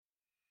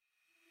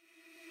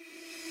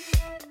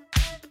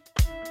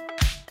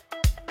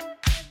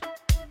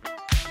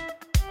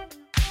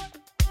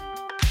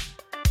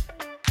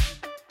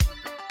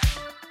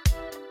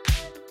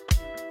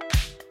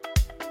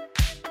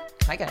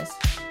guys.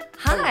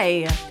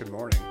 Hi. Good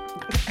morning.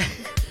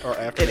 Or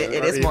afternoon.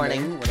 It or is evening,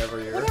 morning.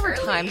 Whatever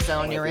time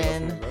zone you're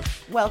in.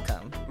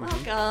 Welcome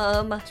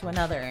Welcome. to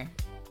another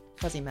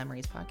Fuzzy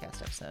Memories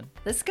podcast episode.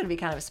 This is going to be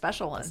kind of a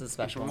special one. This is a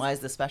special one. Why is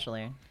this special,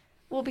 Aaron?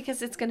 Well,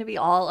 because it's going to be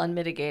all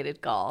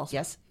unmitigated gall.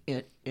 Yes,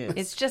 it is.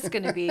 It's just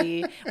going to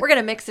be, we're going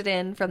to mix it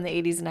in from the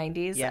 80s and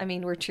 90s. Yeah. I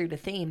mean, we're true to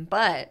theme,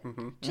 but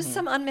just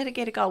some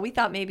unmitigated gall. We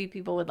thought maybe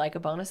people would like a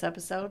bonus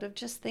episode of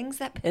just things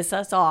that piss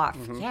us off.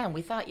 Yeah, and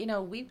we thought,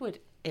 we would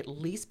at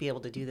least be able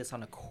to do this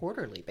on a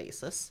quarterly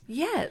basis.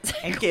 Yes.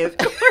 And give...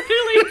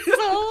 Quarterly,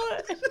 so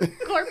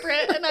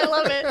corporate, and I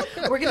love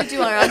it. We're going to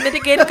do our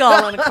unmitigated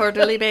gall on a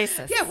quarterly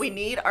basis. Yeah, we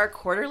need our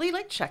quarterly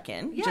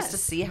check-in just to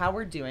Yes. see how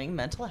we're doing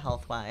mental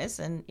health-wise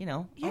and,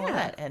 all of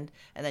that. And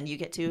then you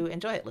get to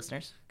enjoy it,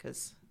 listeners,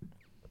 because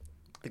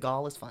the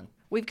gall is fun.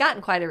 We've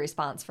gotten quite a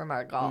response from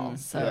our gall,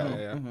 so...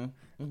 Yeah.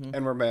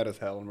 And we're mad as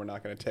hell, and we're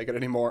not going to take it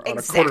anymore on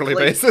Exactly. a quarterly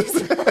basis.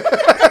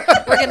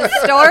 We're going to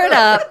store it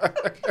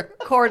up,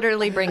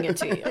 quarterly bring it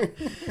to you.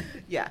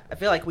 Yeah, I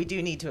feel like we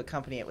do need to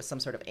accompany it with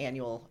some sort of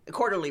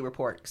quarterly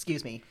report,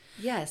 excuse me.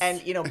 Yes.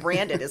 And,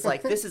 brand it as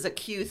like, this is a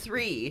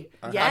Q3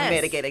 Yes.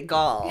 unmitigated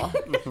gall.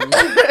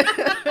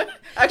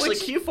 Actually,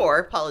 Q4,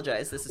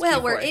 apologize, this is Q4.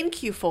 Well, we're in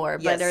Q4,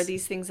 but Yes. are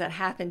these things that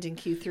happened in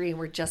Q3 and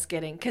we're just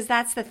getting, because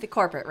that's the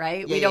corporate,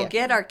 right? Yeah, we don't yeah.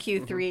 get our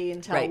Q3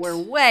 until Right. we're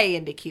way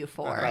into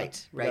Q4.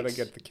 Right. We got to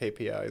get the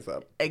KPIs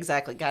up.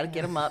 Exactly, got to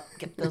get them up,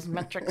 get those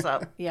metrics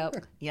up.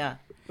 Yep. Yeah.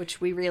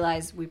 Which we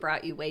realized we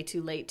brought you way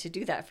too late to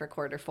do that for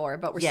quarter 4,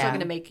 but we're Yeah. still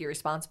going to make you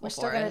responsible We're for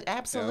still going it. to,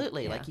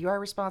 absolutely, Yeah. like you are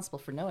responsible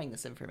for knowing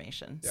this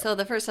information. So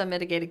the first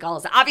unmitigated gall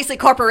is obviously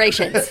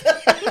corporations.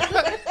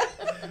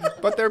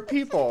 But they're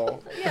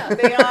people. Yeah,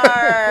 they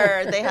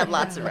are. They have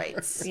lots of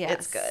rights. Yes.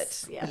 It's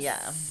good. Yes.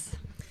 Yeah.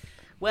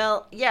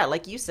 Well, yeah,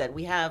 like you said,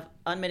 we have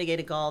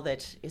unmitigated gall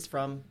that is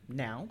from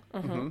now.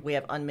 We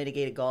have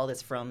unmitigated gall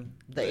that's from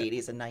the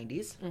 80s and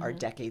 90s, our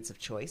decades of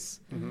choice.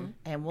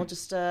 And we'll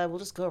just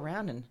go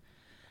around and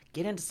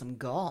get into some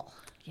gall.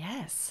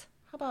 Yes.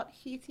 How about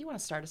Heath? You want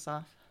to start us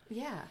off?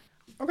 Yeah.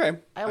 Okay.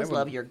 I always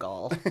love your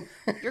gall.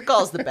 Your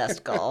gall's the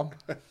best gall.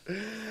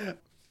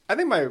 I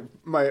think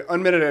my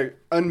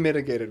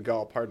unmitigated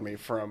gall, pardon me,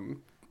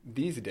 from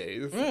these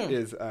days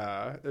is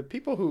the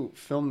people who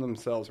film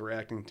themselves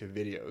reacting to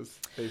videos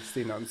they've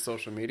seen on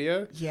social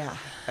media. Yeah.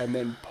 And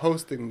then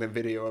posting the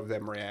video of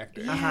them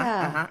reacting.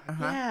 Yeah.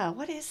 Yeah.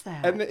 What is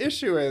that? And the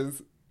issue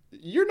is,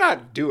 you're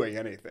not doing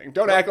anything.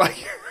 Don't act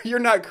like you're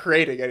not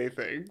creating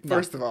anything,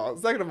 first of all.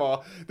 Second of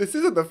all, this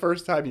isn't the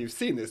first time you've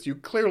seen this. You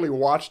clearly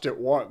watched it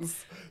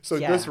once. So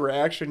this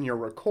reaction you're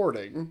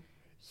recording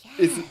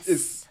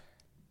is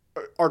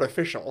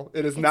artificial.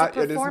 It is not.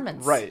 a performance.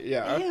 It is right.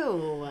 Yeah.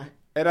 Ew.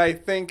 And I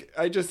think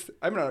I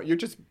don't know. You're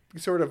just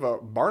sort of a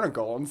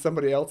barnacle on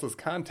somebody else's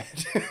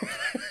content.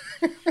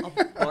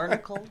 A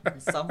barnacle in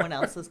someone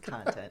else's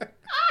content.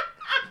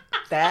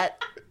 That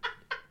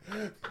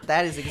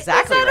is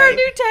exactly Is that right. our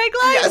new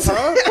tagline? Yes.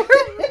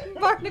 Huh?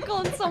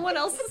 Barnacle in someone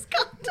else's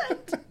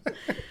content.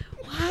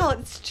 Wow,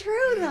 it's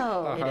true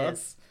though. It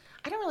is.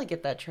 I don't really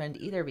get that trend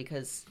either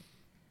because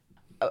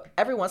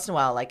every once in a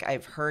while, like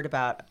I've heard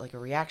about like a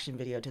reaction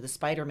video to the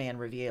Spider-Man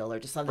reveal or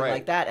to something Right.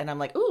 like that, and I'm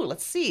like, ooh,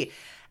 let's see.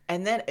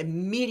 And then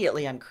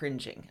immediately I'm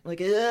cringing.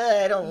 Like,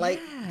 I don't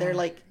like. They're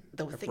like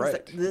the things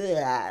Right.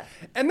 that.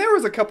 And there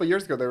was a couple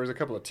years ago, there was a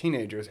couple of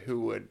teenagers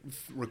who would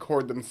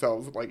record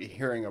themselves like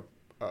hearing a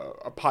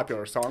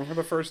popular song for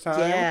the first time.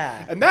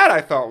 Yeah. And that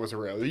I thought was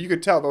real. You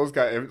could tell those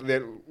guys,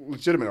 they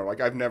legitimately, like,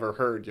 I've never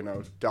heard,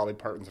 Dolly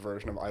Parton's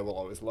version of I Will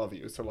Always Love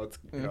You. So let's,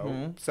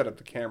 set up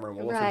the camera and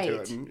we'll listen to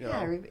it.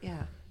 And,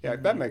 yeah,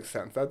 that makes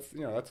sense. That's,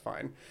 that's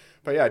fine.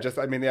 But yeah, just,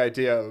 the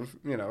idea of,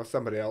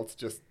 somebody else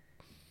just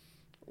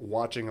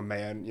watching a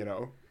man,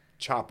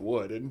 chop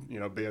wood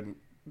and,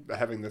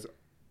 having this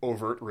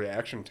overt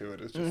reaction to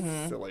it is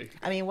just silly.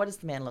 I mean, what does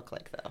the man look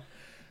like though?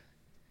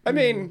 I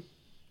mean,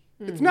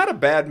 it's not a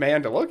bad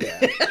man to look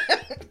at.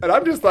 And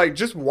I'm just like,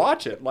 just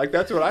watch it. Like,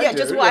 that's what I do. Yeah,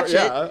 just watch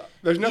it.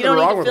 There's nothing don't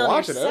need wrong to with film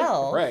watching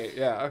yourself. it. Right,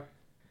 yeah.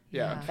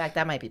 Yeah. In fact,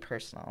 that might be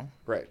personal.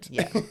 Right.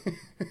 Yeah.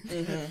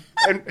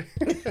 And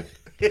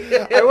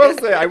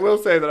I will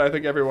say that I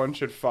think everyone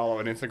should follow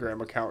an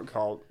Instagram account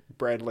called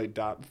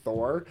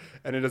Bradley.Thor.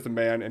 And it is a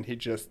man, and he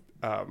just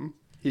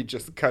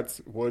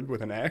cuts wood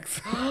with an axe.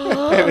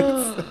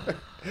 And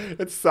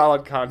it's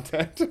solid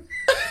content.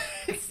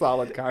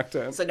 Solid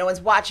content. So no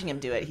one's watching him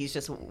do it.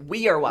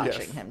 We are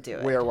watching him do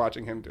it. We are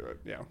watching him do it.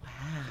 Yeah. Wow.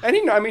 And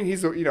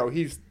he's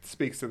he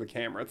speaks to the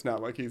camera. It's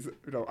not like he's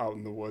out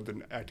in the woods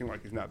and acting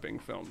like he's not being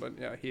filmed. But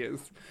yeah, he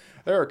is.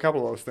 There are a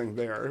couple of those things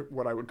there,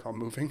 what I would call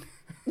moving.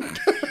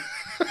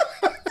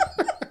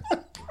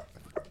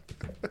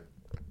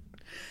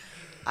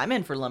 I'm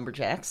in for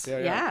lumberjacks.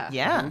 Yeah.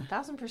 1000%.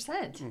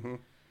 Mm-hmm.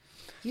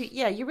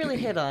 You really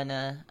hit on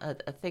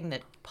a thing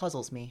that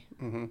puzzles me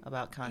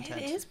about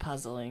content. It is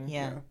puzzling.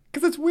 Yeah.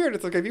 Because it's weird.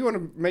 It's like if you want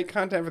to make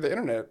content for the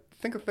internet,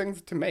 think of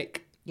things to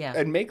make. Yeah.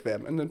 And make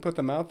them and then put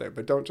them out there.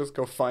 But don't just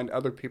go find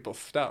other people's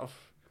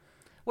stuff.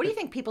 What do you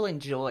think people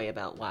enjoy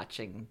about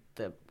watching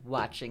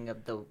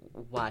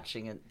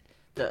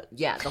The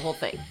whole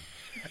thing.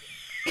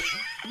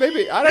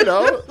 Maybe, I don't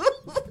know.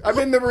 I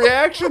mean, the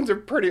reactions are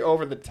pretty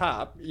over the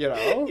top,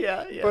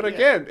 Yeah. But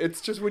again,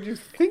 it's just when you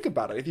think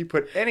about it, if you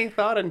put any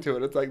thought into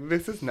it, it's like,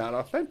 this is not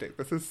authentic.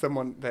 This is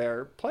someone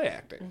there play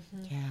acting.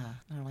 Yeah,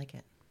 I don't like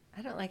it.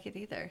 I don't like it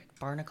either.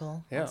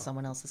 Barnacle on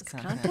someone else's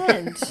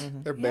content.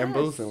 They're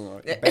bamboozling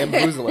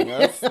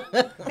us.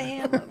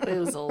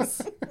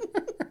 Bamboozles.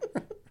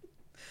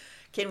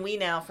 Can we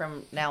now,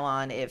 from now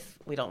on, if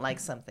we don't like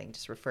something,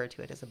 just refer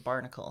to it as a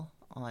barnacle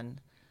on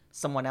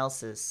someone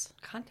else's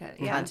content?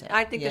 Yeah,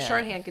 I think the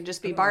shorthand can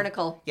just be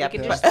barnacle. Yep.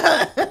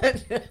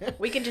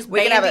 We can just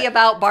bandy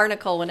about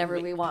barnacle whenever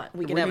we want.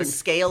 We can have a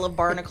scale of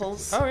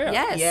barnacles. Oh yeah.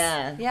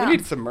 Yes. Yeah. We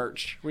need some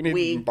merch. We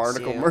need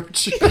barnacle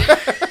merch.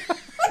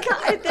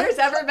 God, if there's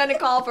ever been a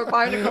call for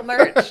barnacle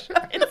merch,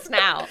 it's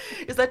now.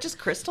 Is that just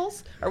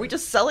crystals? Are we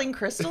just selling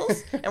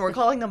crystals and we're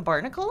calling them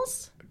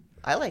barnacles?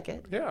 I like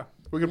it. Yeah.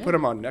 We could put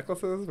them on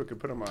necklaces. We could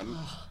put them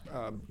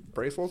on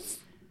bracelets.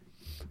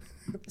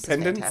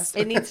 Pendants.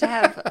 It needs to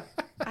have.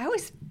 I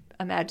always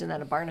imagine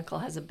that a barnacle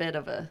has a bit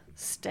of a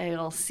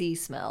stale sea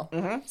smell.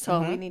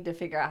 So we need to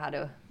figure out how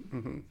to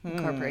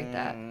incorporate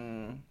that.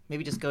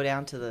 Maybe just go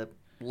down to the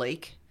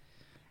lake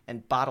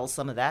and bottle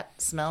some of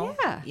that smell.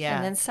 Yeah.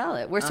 And then sell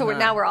it.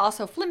 Now we're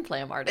also flim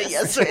flam artists.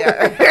 Yes, we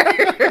are.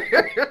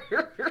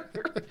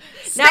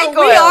 Now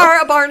we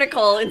are a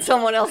barnacle in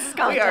someone else's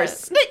content. We are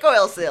snake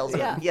oil salesmen.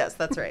 Yeah. Yes,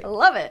 that's right. I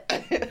love it.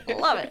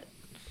 Love it.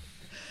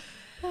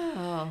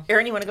 Oh.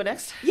 Erin, you want to go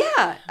next?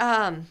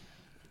 Yeah.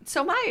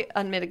 So my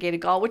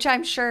unmitigated gall, which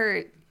I'm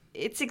sure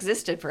it's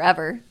existed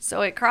forever,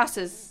 so it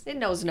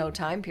knows no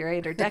time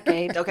period or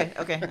decade. Okay.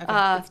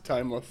 It's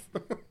timeless.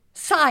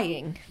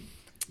 Sighing.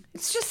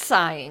 It's just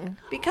sighing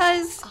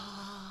because,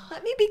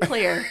 let me be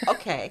clear.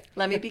 Okay.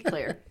 Let me be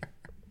clear.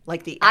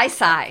 I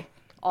sigh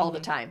all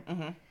the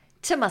time.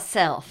 To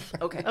myself.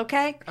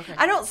 Okay?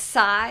 I don't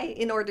sigh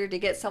in order to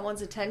get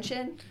someone's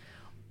attention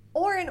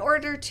or in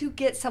order to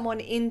get someone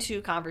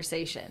into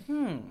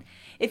conversation.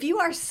 If you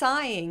are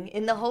sighing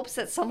in the hopes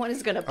that someone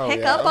is going to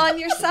pick up on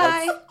your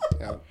sigh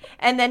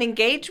and then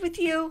engage with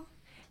you,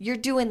 you're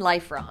doing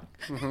life wrong.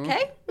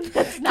 Okay?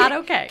 That's not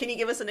okay. Can you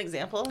give us an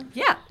example?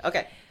 Yeah.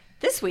 Okay.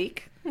 This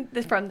week,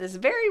 from this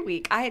very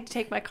week, I had to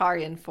take my car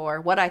in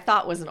for what I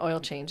thought was an oil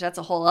change. That's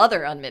a whole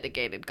other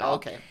unmitigated gall.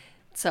 Okay.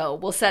 So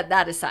we'll set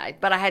that aside.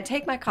 But I had to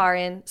take my car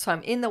in, so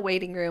I'm in the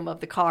waiting room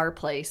of the car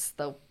place,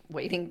 the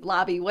waiting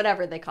lobby,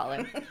 whatever they call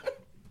it.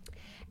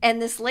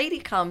 And this lady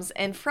comes,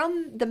 and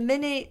from the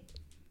minute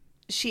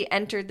she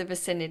entered the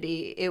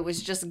vicinity, it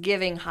was just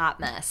giving hot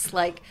mess.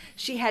 Like,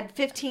 she had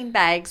 15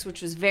 bags,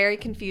 which was very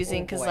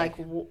confusing because,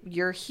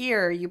 you're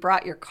here, you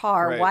brought your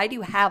car. Right. Why do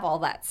you have all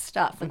that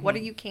stuff? Like, what are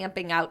you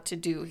camping out to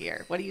do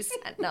here? What are you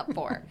setting up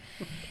for?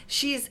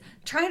 She's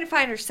trying to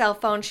find her cell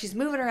phone. She's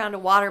moving around a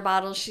water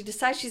bottle. She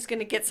decides she's going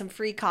to get some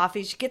free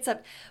coffee. She gets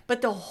up,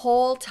 but the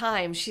whole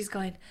time she's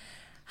going,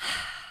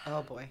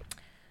 oh boy.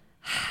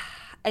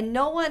 And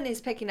no one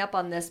is picking up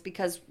on this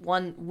because,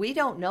 one, we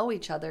don't know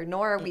each other,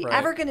 nor are we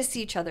ever going to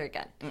see each other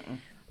again.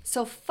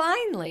 So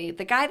finally,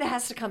 the guy that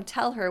has to come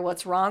tell her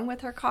what's wrong with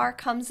her car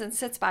comes and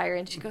sits by her,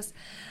 and she goes,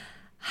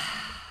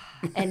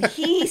 and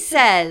he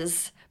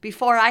says,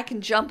 before I can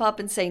jump up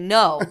and say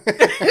no,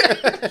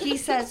 he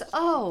says,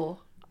 "Oh,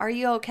 are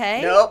you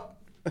okay?"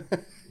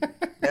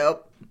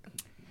 Nope.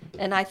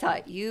 And I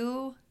thought,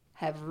 you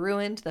have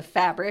ruined the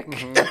fabric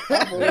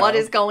of what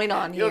is going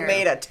on here. You've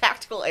made a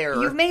tactical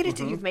error. You've made it.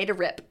 You've made a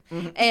rip.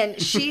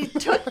 And she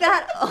took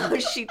that.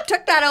 She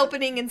took that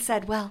opening and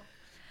said, "Well,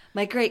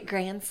 my great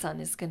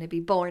grandson is going to be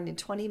born in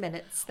 20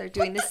 minutes. They're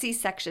doing the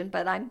C-section,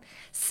 but I'm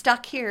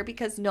stuck here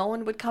because no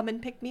one would come and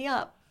pick me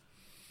up."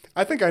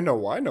 I think I know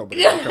why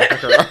nobody would come pick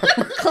her up.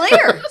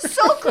 Clear,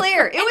 so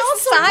clear. It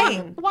was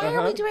sighing. Why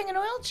are we doing an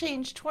oil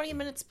change 20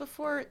 minutes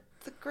before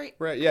the great?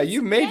 Right, yeah,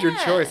 you made your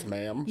choice,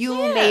 ma'am.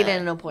 You made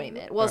an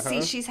appointment. Well,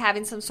 see, she's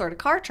having some sort of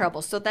car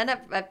trouble. So then,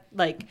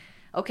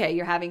 okay,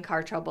 you're having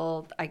car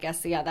trouble. I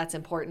guess, yeah, that's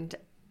important.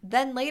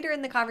 Then later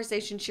in the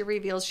conversation, she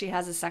reveals she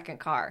has a second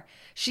car.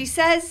 She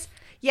says,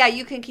 "Yeah,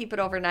 you can keep it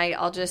overnight.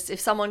 if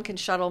someone can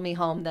shuttle me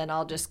home, then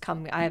I'll just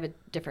come. I have a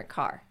different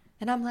car."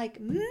 And I'm like,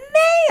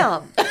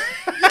 "Ma'am,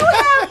 you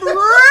have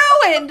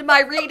ruined my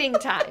reading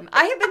time.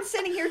 I have been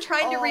sitting here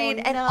trying to read,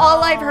 and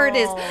all I've heard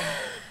is..."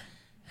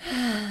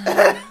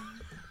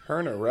 Her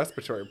and her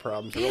respiratory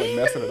problems are really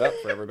messing it up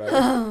for everybody.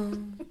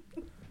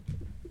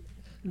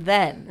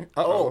 Then.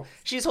 Oh,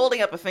 she's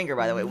holding up a finger,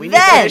 by the way. We need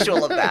a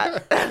visual of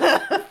that.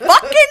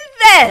 Fucking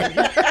then.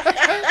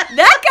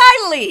 That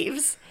guy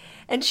leaves.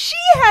 And she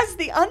has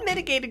the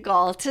unmitigated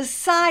gall to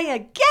sigh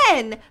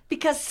again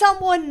because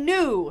someone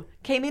new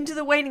came into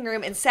the waiting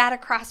room and sat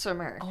across from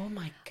her. Oh,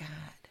 my God.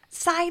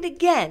 Sighed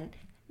again.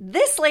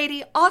 This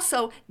lady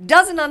also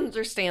doesn't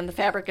understand the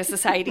fabric of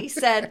society,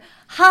 said,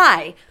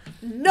 "Hi."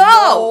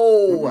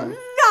 No.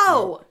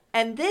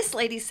 And this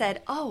lady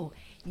said, "Oh,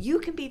 you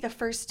can be the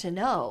first to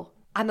know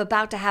I'm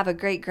about to have a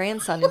great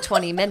grandson in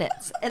 20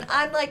 minutes. And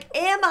I'm like,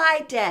 am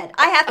I dead?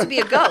 I have to be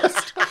a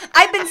ghost.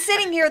 I've been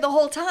sitting here the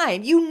whole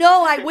time. You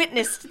know I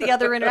witnessed the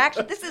other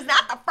interaction. This is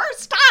not the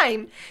first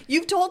time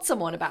you've told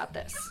someone about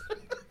this.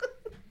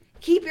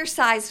 Keep your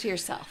sighs to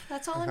yourself.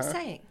 That's all I'm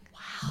saying.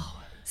 Wow.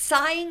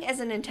 Sighing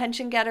as an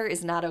attention getter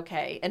is not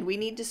okay. And we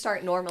need to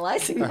start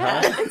normalizing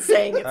that and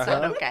saying it's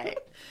not okay.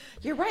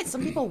 You're right.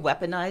 Some people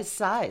weaponize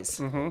sighs.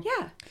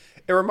 Yeah.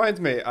 It reminds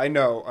me, I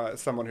know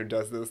someone who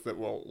does this that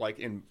will, like,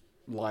 in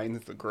lines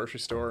at the grocery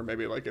store,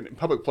 maybe like in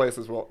public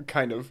places, will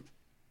kind of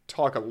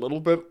talk a little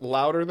bit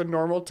louder than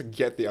normal to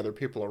get the other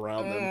people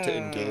around them to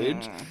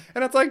engage.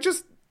 And it's like,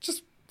 just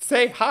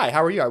say, hi,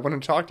 how are you? I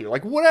want to talk to you.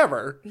 Like,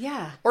 whatever.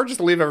 Yeah. Or just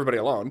leave everybody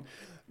alone.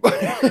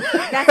 That's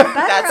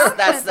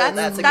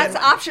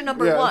option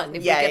number one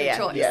if you get a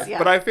choice. Yeah.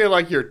 But I feel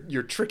like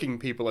you're tricking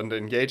people into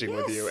engaging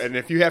with you. And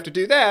if you have to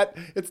do that,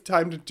 it's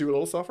time to do a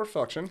little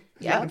self-reflection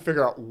and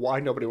figure out why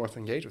nobody wants to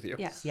engage with you.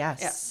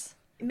 Yes.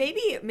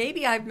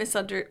 Maybe I've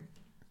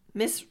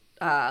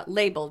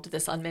mislabeled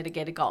this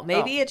unmitigated gall.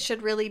 Maybe it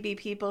should really be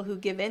people who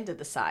give in to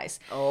the sighs.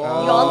 You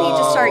all need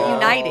to start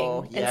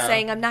uniting and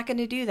saying, I'm not going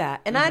to do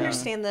that. And I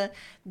understand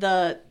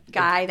the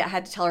guy that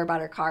had to tell her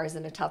about her car is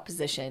in a tough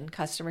position,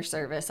 customer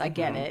service. I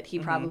get it. He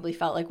probably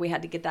felt like we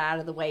had to get that out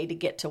of the way to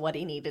get to what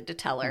he needed to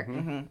tell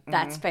her.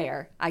 That's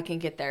fair. I can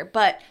get there.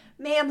 But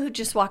ma'am who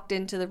just walked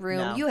into the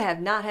room, you have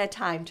not had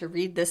time to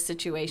read this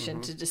situation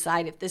to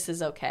decide if this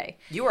is okay.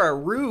 You are a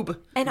rube.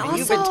 And also,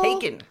 you've been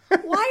taken.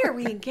 Why are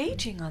we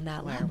engaging on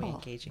that level? Why are we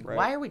engaging? Right.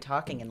 Why are we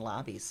talking in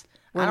lobbies?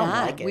 We're I don't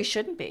not. like it. We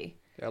shouldn't be.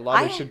 Yeah,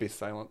 lobbies should be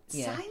silent.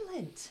 Yeah.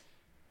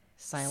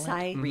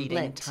 Silent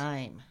reading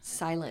time.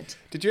 Silent.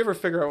 Did you ever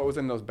figure out what was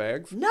in those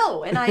bags?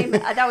 No, and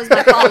that was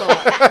my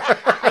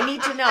follow-up. I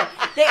need to know.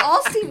 They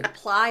all seemed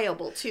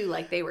pliable, too,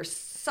 like they were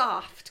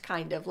soft,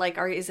 kind of. Like,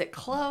 is it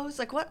clothes?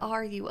 Like, what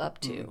are you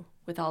up to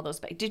with all those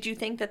bags? Did you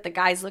think that the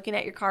guys looking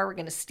at your car were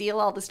going to steal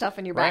all the stuff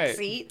in your back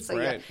seat? So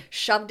you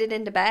shoved it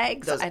into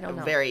bags? Those I don't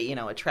know. Very,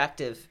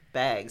 attractive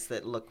bags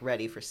that look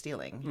ready for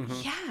stealing.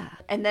 Yeah.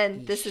 And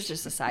then this is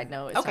just a side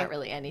note. It's not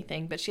really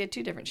anything, but she had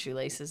 2 different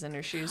shoelaces in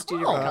her shoes, 2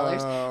 different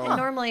colors. And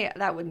normally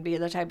that wouldn't be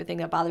the type of thing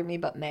that bothered me,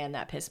 but man,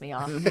 that pissed me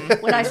off.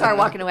 When I saw her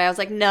walking away, I was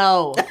like,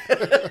 no.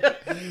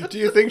 Do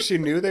you think she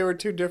knew they were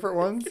 2 different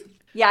ones?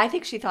 Yeah, I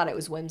think she thought it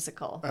was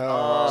whimsical.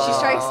 She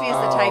strikes me as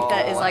the type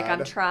that is like,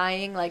 I'm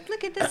trying, like,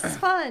 look at this is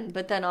fun,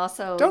 but then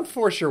also... Don't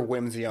force your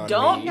whimsy on me.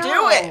 Don't do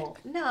it!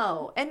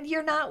 No, and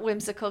you're not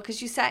whimsical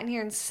because you sat in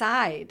here and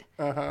sighed.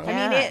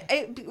 I mean,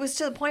 it was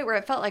to the point where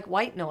it felt like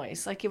white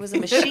noise, like it was a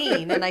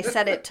machine, and I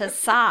set it to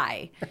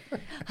sigh.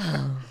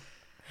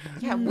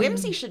 Yeah,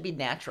 whimsy should be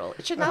natural.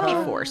 It should not be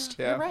forced.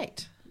 Yeah. You're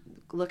right.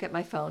 Look at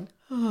my phone.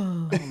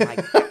 Oh my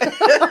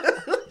God.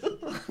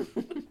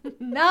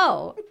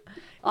 No.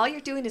 All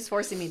you're doing is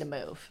forcing me to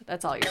move.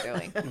 That's all you're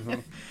doing.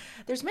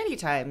 There's many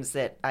times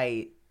that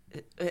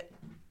let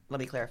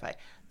me clarify.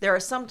 There are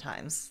some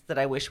times that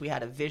I wish we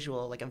had a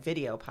visual, like a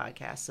video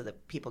podcast, so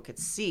that people could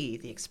see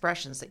the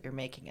expressions that you're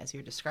making as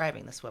you're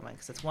describing this woman,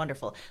 because it's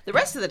wonderful. The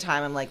rest of the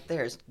time, I'm like,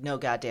 there's no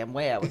goddamn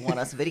way I would want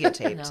us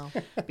videotaped. No.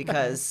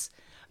 Because...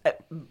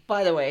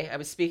 by the way, I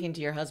was speaking to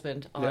your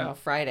husband on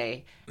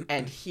Friday,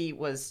 and he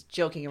was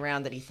joking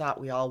around that he thought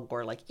we all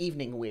wore like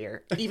evening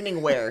wear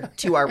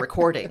to our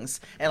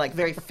recordings, and like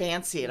very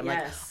fancy. And I'm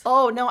like,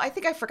 oh no, I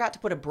think I forgot to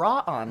put a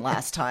bra on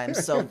last time,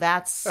 so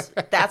that's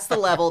the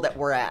level that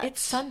we're at. It's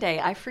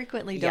Sunday. I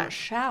frequently don't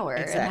shower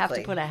and have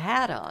to put a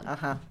hat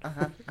on.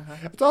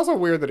 It's also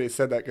weird that he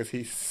said that because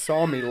he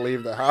saw me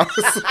leave the house.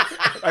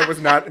 I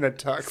was not in a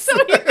tux. So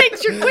he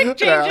thinks you're quick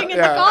changing in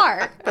the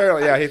car.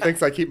 Apparently, he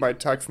thinks I keep my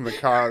tux in the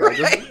car. I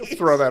just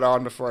throw that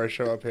on before I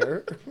show up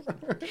here.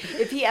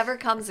 If he ever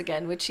comes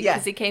again, which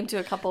because he came to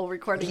a couple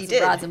recordings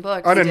of Rods and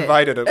Books.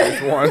 Uninvited at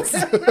least once.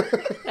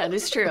 That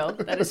is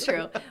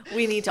true.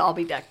 We need to all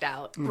be decked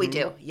out. We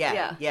do.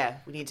 Yeah.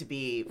 We need to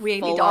be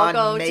We need to all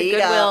go to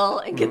Goodwill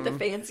and get the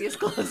fanciest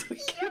clothes we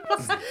can.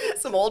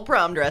 Some old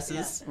prom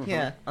dresses.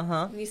 Yeah.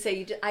 When you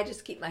say, I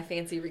just keep my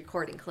fancy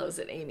recording clothes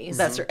at Amy's.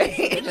 That's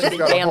right. Just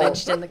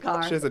damaged in the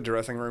car. She has a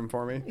dressing room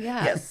for me.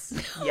 Yeah. Yes.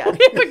 Yeah. We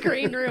have a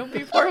green room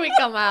before we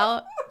come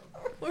out.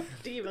 We're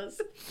divas.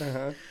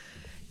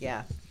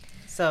 Yeah.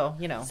 So,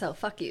 So,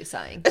 fuck you,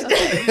 sighing.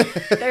 Okay.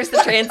 There's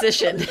the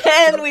transition.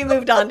 And we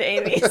moved on to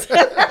Amy's.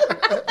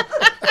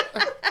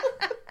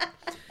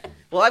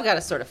 Well, I've got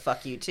to sort of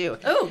fuck you, too.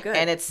 Oh, good.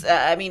 And it's,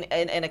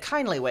 in a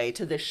kindly way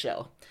to this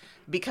show.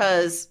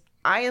 Because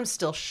I am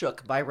still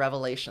shook by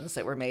revelations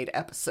that were made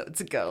episodes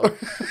ago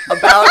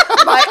about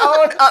my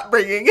own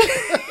upbringing.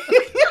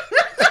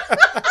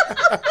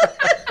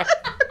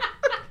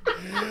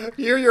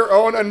 You're your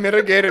own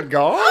unmitigated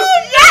gall?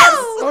 Oh, yes!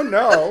 Oh,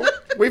 no.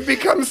 We've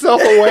become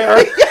self-aware.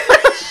 Shit,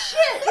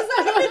 is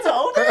that when it's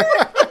over?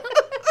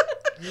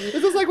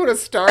 Is this like when a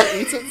star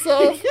eats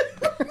itself?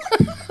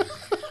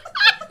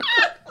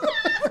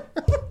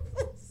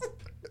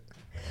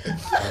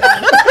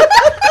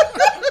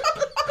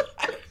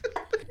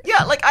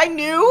 Yeah, like I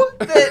knew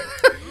that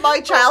my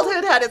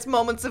childhood had its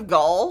moments of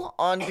gall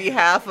on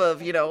behalf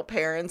of,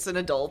 parents and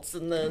adults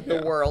in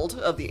the world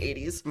of the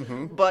 80s.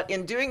 Mm-hmm. But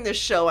in doing this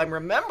show, I'm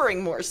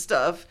remembering more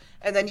stuff.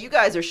 And then you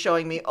guys are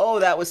showing me,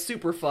 that was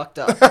super fucked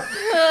up.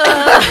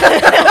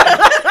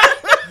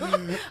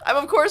 I'm,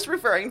 of course,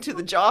 referring to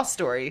the Jaw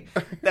story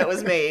that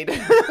was made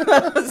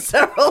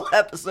several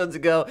episodes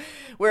ago,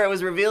 where it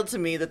was revealed to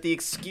me that the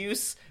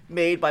excuse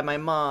made by my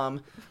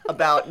mom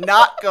about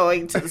not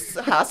going to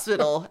the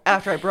hospital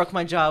after I broke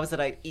my jaw was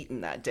that I'd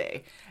eaten that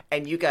day.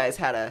 And you guys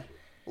had a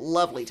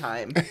lovely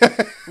time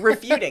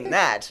refuting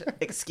that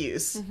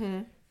excuse.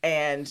 Mm-hmm.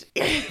 And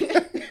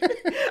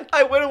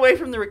I went away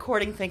from the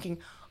recording thinking,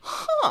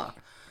 what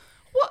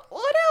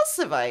else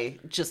have I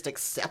just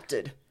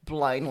accepted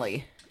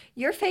blindly?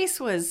 Your face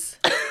was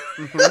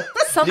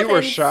something. You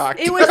were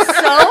shocked. It was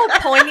so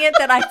poignant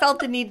that I felt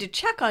the need to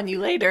check on you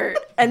later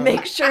and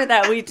make sure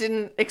that we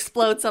didn't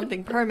explode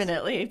something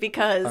permanently,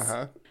 because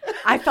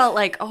I felt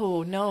like,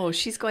 oh no,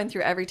 she's going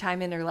through every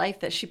time in her life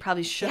that she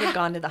probably should have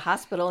gone to the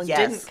hospital and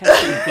didn't because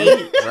she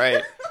ate.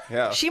 Right.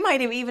 Yeah. She might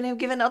have even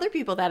given other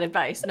people that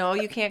advice. No,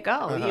 you can't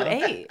go. You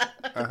ate.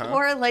 The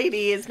poor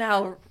lady is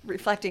now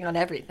reflecting on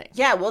everything.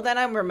 Yeah. Well, then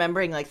I'm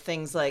remembering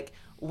things like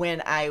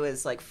when I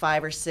was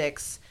 5 or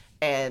 6.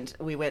 And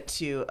we went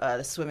to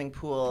the swimming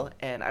pool,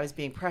 and I was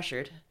being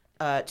pressured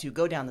to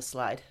go down the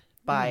slide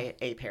by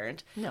a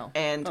parent. No.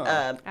 And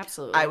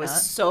absolutely I was not.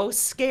 so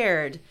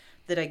scared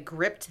that I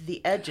gripped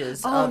the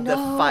edges of the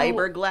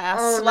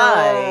fiberglass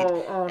slide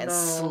and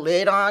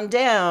slid on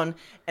down.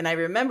 And I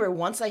remember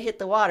once I hit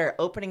the water,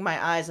 opening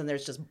my eyes, and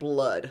there's just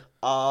blood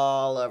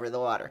all over the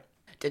water.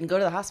 Didn't go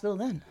to the hospital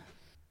then.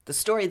 The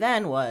story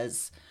then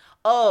was,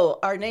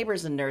 our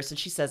neighbor's a nurse, and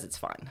she says it's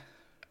fine.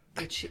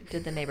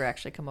 Did the neighbor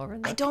actually come over?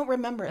 I don't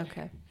remember.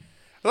 Okay.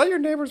 I thought your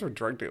neighbors were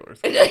drug dealers.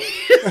 That's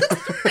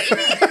who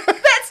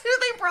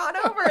they brought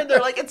over, and they're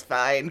like, it's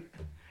fine.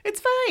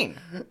 It's fine.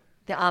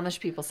 The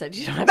Amish people said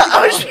you don't have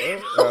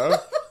to go.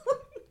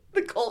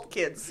 The cult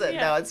kids said,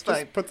 no, it's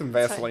fine. Just put some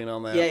Vaseline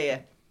on that. Yeah.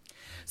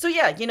 So,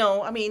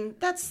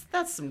 that's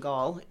some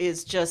gall,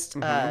 is just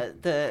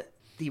the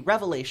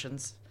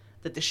revelations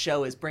that the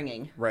show is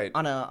bringing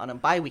on a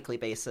bi-weekly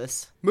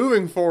basis.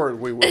 Moving forward,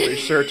 we will be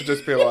sure to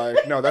just be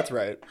like, no, that's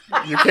right.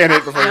 You can't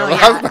eat before you go to the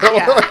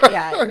hospital.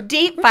 Yeah.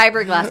 Deep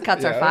fiberglass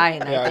cuts are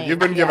fine, I think. You've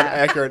been given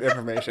accurate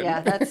information. Yeah,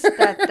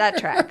 that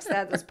tracks.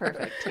 That was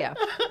perfect. Yeah.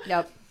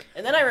 Yep.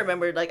 And then I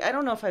remembered, I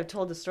don't know if I've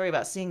told the story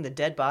about seeing the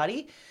dead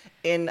body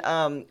in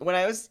when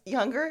I was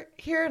younger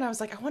here, and I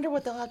was like, I wonder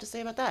what they'll have to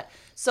say about that.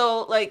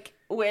 So,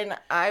 when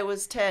I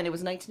was 10, it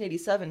was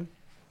 1987.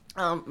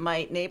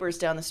 My neighbors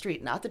down the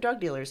street, not the drug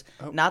dealers,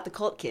 not the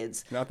cult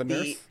kids, not the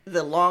nurse,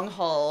 the long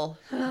haul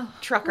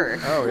trucker.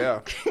 Oh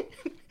yeah,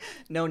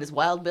 known as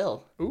Wild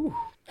Bill. Ooh,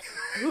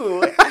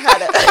 who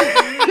had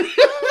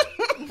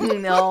a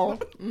no.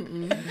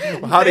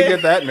 Well, how'd he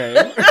get that name?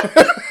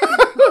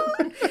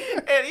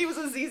 And he was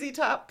a ZZ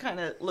Top kind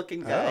of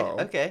looking guy. Oh.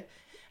 Okay,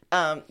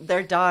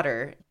 their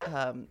daughter.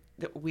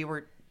 We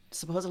were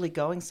supposedly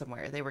going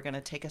somewhere. They were going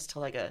to take us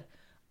to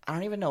I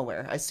don't even know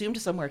where. I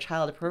assumed somewhere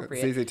child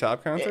appropriate. ZZ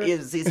Top concert? Yeah,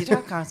 ZZ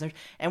Top concert.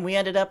 And we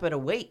ended up at a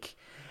wake.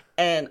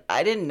 And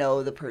I didn't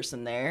know the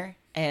person there.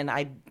 And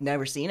I'd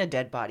never seen a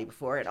dead body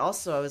before. And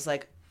also I was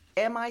like,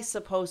 am I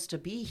supposed to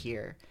be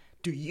here?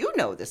 Do you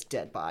know this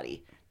dead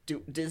body?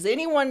 Does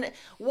anyone...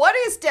 What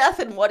is death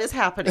and what is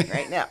happening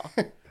right now?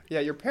 Yeah,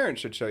 your parents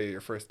should show you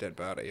your first dead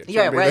body. It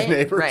yeah, be right? The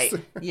neighbors. Right,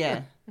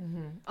 yeah.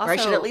 Mm-hmm. Also, or I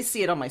should at least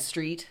see it on my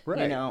street,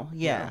 right.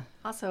 Yeah.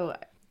 Also...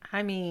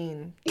 I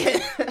mean,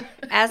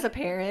 as a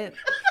parent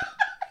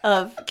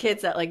of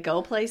kids that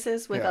go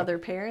places with other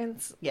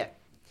parents,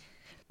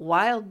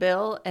 Wild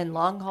Bill and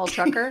Long Haul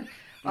Trucker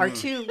are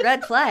two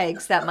red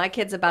flags that my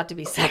kid's about to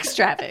be sex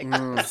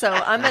trafficked. So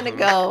I'm going to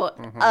go,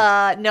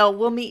 no,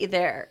 we'll meet you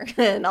there.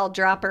 And I'll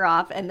drop her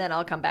off, and then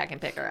I'll come back and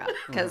pick her up.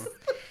 Because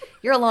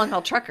you're a Long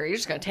Haul Trucker. You're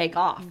just going to take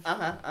off.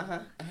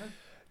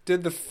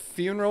 Did the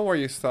funeral where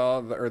you saw,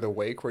 or the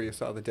wake where you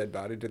saw the dead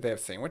body, did they have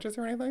sandwiches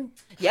or anything?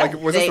 Yeah.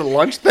 Was this a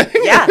lunch thing?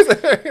 Yeah.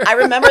 I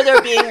remember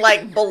there being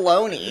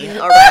bologna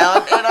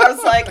around, and I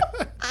was like,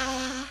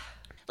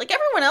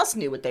 everyone else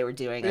knew what they were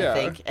doing, I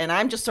think. And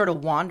I'm just sort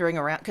of wandering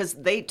around, because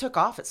they took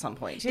off at some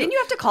point, too. Didn't you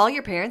have to call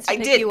your parents to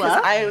pick you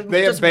up?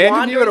 They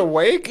abandoned you at a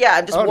wake? Yeah,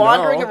 I'm just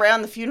wandering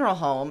around the funeral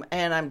home,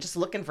 and I'm just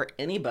looking for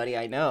anybody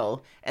I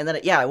know. And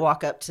then, I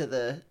walk up to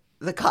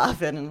the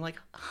coffin, and I'm like,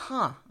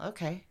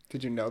 okay.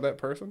 Did you know that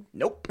person?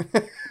 Nope.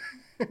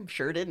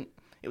 Sure didn't.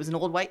 It was an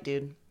old white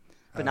dude,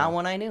 but not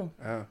one I knew.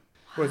 Oh.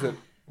 Was it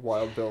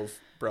Wild Bill's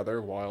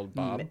brother, Wild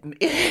Bob?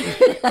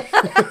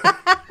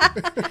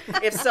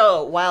 If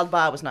so, Wild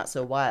Bob was not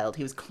so wild.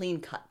 He was clean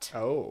cut.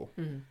 Oh.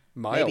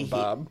 Mild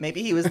Bob.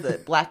 Maybe he was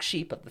the black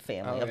sheep of the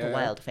family, the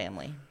Wild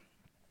family.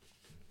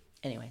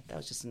 Anyway, that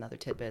was just another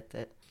tidbit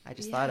that I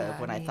just thought of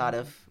when I thought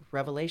of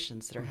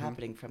revelations that are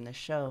happening from this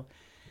show.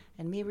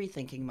 and me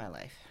rethinking my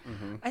life.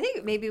 Mm-hmm. I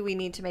think maybe we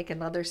need to make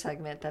another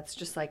segment that's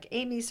just like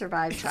Amy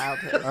survived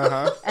childhood.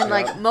 And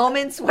like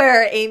moments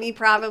where Amy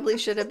probably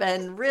should have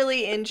been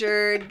really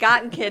injured,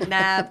 gotten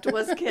kidnapped,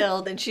 was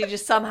killed, and she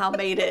just somehow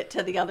made it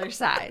to the other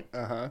side.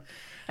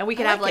 And we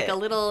could have like a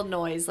little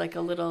noise, like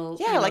a little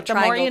like the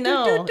triangle. more you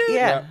know.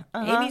 Yeah.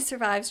 Amy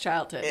survives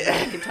childhood.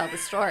 And we can tell the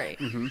story.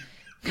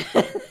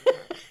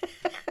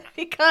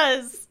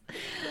 Because,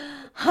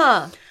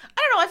 I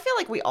don't know. I feel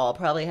like we all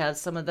probably have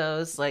some of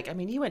those. Like, I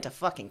mean, you went to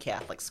fucking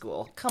Catholic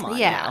school. Come on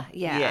now.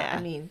 Yeah.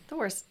 I mean, the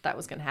worst that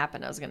was going to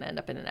happen, I was going to end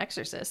up in an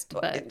exorcist.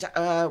 But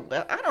I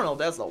don't know if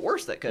that's the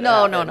worst that could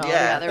happen. No.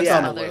 Yeah, there's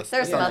some others.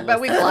 There's some others.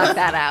 But we blocked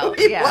that out.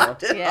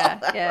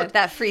 Yeah.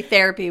 That free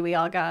therapy we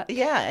all got.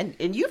 Yeah,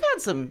 and you've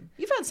had some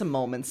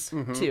moments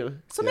too.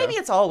 So maybe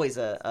it's always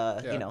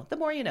a the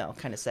more you know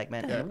kind of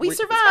segment. Yeah. We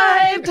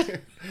survived.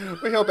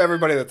 We hope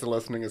everybody that's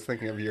listening is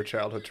thinking of your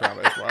childhood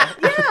trauma as well.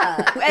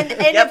 Yeah.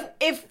 And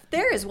if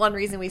there is one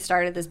reason we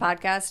started this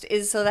podcast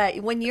is so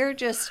that when you're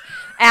just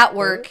at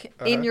work,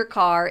 in your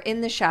car,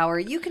 in the shower,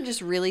 you can just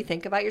really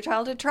think about your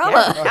childhood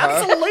trauma. Yeah,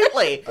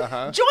 absolutely.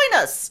 Join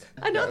us.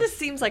 I know this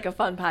seems like a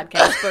fun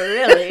podcast, but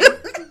really.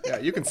 Yeah,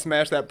 you can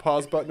smash that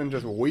pause button and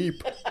just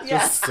weep.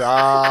 Just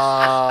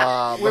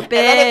sob. We're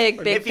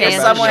big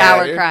fans of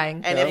shower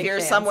crying. And if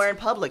you're somewhere in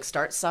public,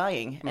 start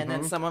sighing, and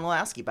then someone will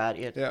ask you about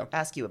it.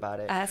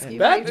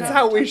 That's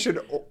how we should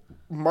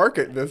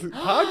market this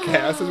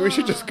podcast. Is we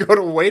should just go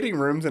to waiting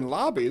rooms and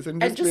lobbies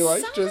and just be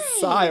like, just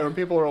sigh when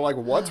people are like,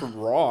 "What's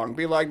wrong?"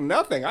 Be like,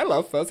 "Nothing. I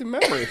love fuzzy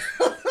memories."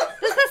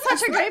 This is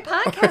such a great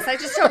podcast. I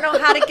just don't know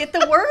how to get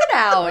the word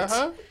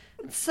out.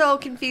 It's so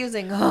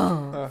confusing.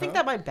 I think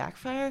that might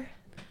backfire.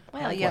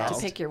 Well, you have to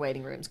pick your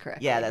waiting rooms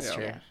correctly. Yeah, that's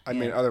true. I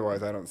mean,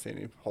 otherwise, I don't see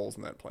any holes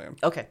in that plan.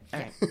 Okay. All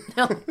right.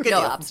 No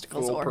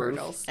obstacles or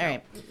hurdles. All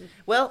right.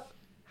 Well,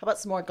 how about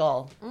some more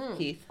gall,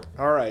 Keith?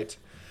 All right.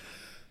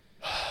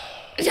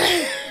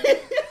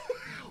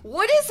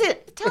 What is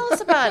it? Tell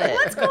us about it.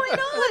 What's going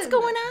on? What's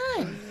going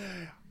on?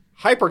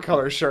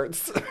 Hypercolor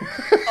shirts.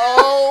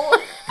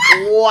 Oh,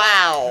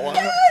 wow.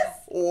 Yes.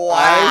 Wow.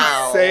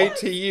 I say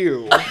to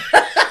you,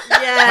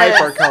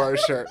 hypercolor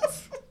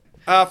shirts.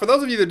 For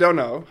those of you that don't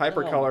know,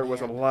 hypercolor was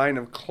a line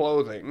of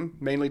clothing,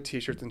 mainly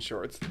t-shirts and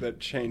shorts,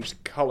 that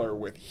changed color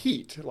with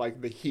heat,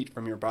 like the heat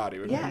from your body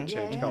would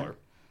change color.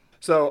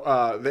 So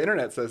the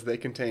internet says they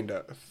contained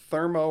a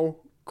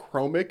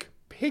thermochromic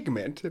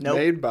pigment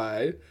made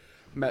by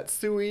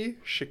Matsui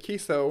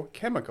Shikiso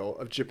Chemical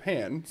of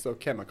Japan, so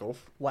chemicals.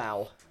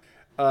 Wow.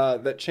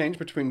 That changed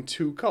between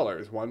two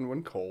colors, one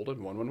when cold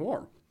and one when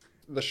warm.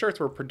 The shirts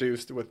were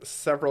produced with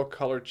several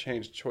color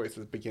change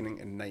choices beginning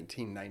in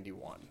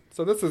 1991.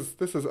 So this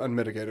is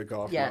unmitigated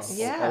golf. Yes.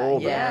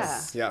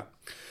 Yeah.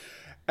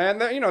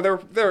 And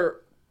they're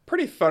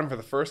pretty fun for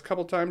the first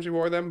couple times you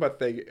wore them, but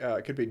they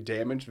could be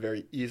damaged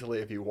very easily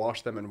if you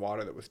washed them in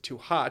water that was too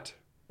hot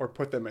or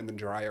put them in the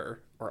dryer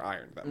or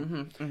ironed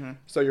them.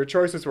 So your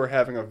choices were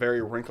having a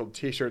very wrinkled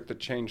t-shirt that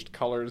changed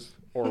colors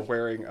or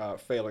wearing a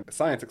failing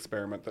science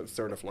experiment that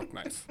sort of looked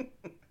nice.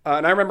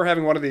 And I remember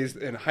having one of these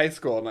in high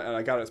school, and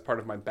I got it as part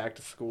of my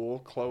back-to-school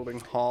clothing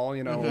haul.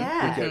 You know, we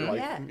get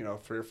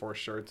 3 or 4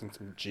 shirts and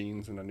some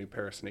jeans and a new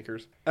pair of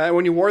sneakers. And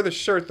when you wore the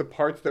shirt, the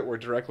parts that were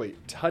directly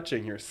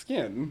touching your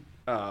skin,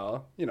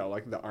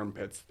 like the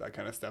armpits, that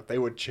kind of stuff, they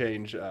would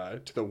change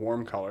to the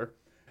warm color.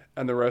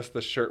 And the rest of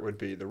the shirt would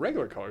be the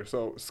regular color.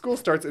 So school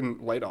starts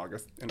in late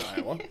August in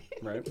Iowa,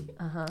 right?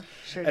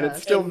 Sure and does.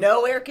 It's still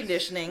no air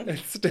conditioning.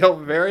 It's still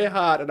very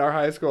hot in our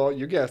high school.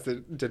 You guessed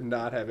it, did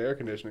not have air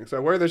conditioning. So I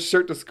wear this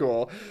shirt to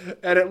school,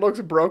 and it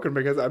looks broken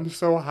because I'm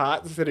so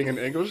hot sitting in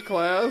English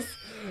class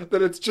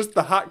that it's just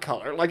the hot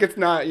color. Like it's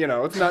not,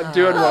 it's not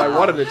doing what I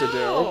wanted it to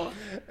do.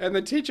 And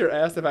the teacher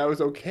asked if I was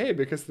okay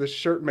because the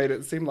shirt made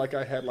it seem like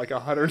I had like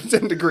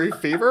 110-degree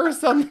fever or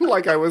something,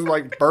 like I was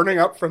like burning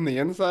up from the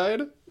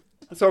inside.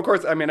 So, of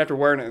course, I mean, after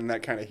wearing it in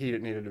that kind of heat,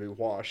 it needed to be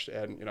washed.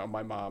 And,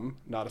 my mom,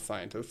 not a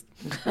scientist,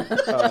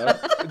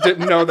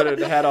 didn't know that it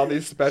had all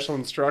these special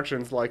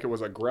instructions like it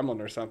was a gremlin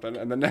or something.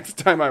 And the next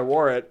time I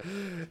wore it,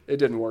 it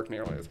didn't work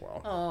nearly as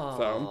well. Aww.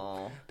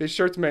 So these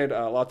shirts made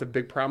lots of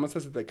big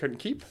promises that they couldn't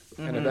keep.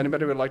 And if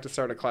anybody would like to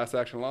start a class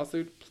action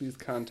lawsuit, please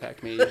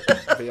contact me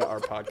via our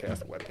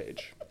podcast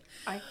webpage.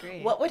 I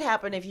agree. What would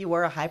happen if you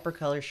wore a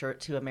hypercolor shirt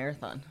to a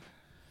marathon?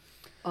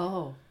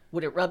 Oh.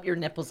 Would it rub your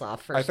nipples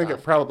off first? I think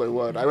it probably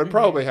would. I would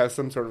probably have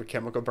some sort of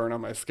chemical burn on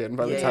my skin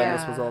by the time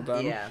this was all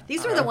done. Yeah.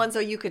 These were the ones, though,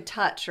 you could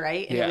touch,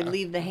 right? And it would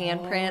leave the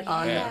handprint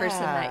on the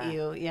person that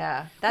you,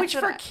 That's which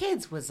for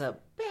kids was a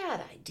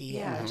bad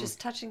idea. Yeah, just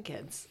touching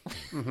kids.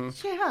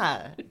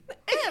 Yeah.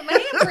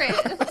 My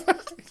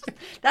handprint.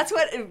 That's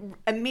what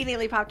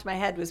immediately popped in my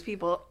head was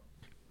people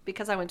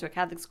because I went to a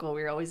Catholic school,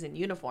 we were always in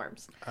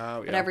uniforms.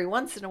 Oh, But every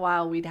once in a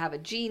while, we'd have a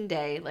jean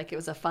day. Like, it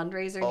was a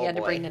fundraiser. You had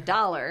to bring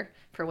 $1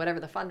 for whatever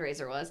the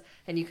fundraiser was,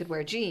 and you could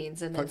wear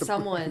jeans. And then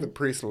the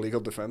priest's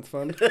legal defense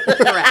fund.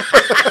 Correct.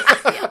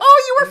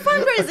 Oh, you were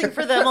fundraising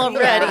for them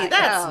already. Yeah,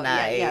 That's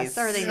nice. Yes,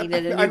 or they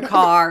needed a new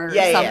car or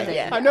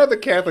something. I know the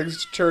Catholic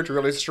Church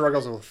really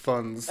struggles with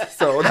funds,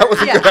 so that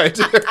was a good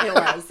idea. It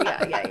was,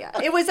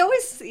 yeah. It was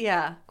always,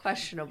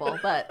 questionable,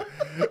 but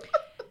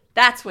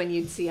that's when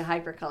you'd see a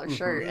hypercolor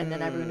shirt, and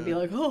then everyone would be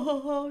like,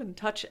 oh, and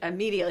touch.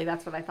 Immediately,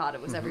 that's what I thought.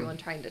 It was everyone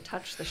trying to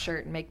touch the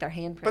shirt and make their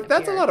handprint But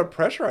that's appear. a lot of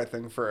pressure, I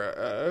think,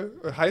 for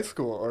a high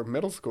school or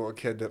middle school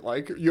kid that,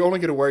 like, you only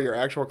get to wear your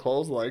actual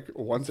clothes, like,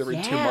 once every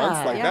 2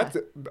 months. Like, that's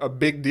a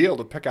big deal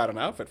to pick out an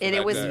outfit for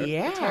It was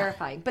day.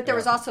 terrifying. But there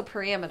was also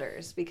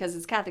parameters, because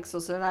it's Catholic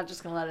school, so they're not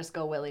just going to let us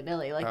go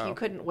willy-nilly. Like, you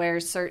couldn't wear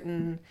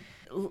certain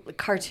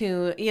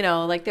cartoon,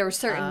 like, there were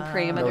certain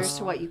parameters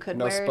to what you could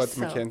wear. No Spuds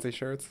McKenzie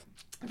shirts.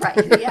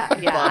 Right, yeah.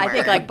 I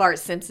think, like, Bart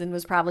Simpson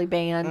was probably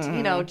banned,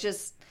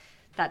 just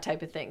that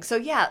type of thing.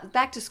 So,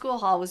 back to school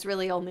hall was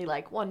really only,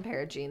 like, one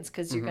pair of jeans,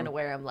 because you're going to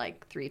wear them,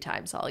 like, 3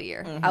 times all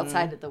year,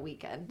 outside of the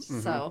weekend.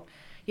 So,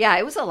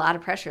 it was a lot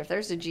of pressure. If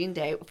there's a jean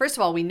day, first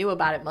of all, we knew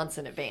about it months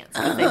in advance,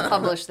 because they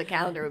published the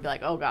calendar. We'd be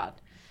like, oh, God,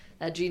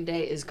 that jean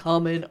day is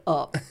coming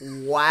up.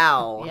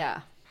 Wow.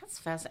 Yeah. That's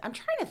fascinating. I'm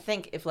trying to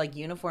think if, like,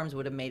 uniforms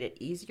would have made it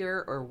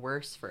easier or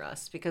worse for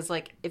us. Because,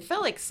 like, it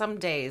felt like some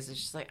days it's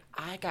just like,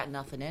 I got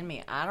nothing in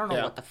me. I don't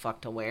know what the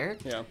fuck to wear.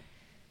 Yeah.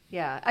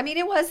 Yeah. I mean,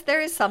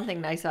 there is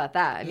something nice about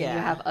that. I mean, you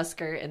have a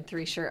skirt and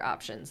 3 shirt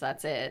options.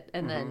 That's it.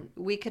 And then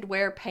we could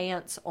wear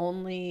pants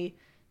only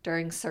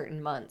during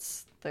certain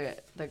months, the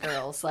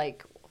girls.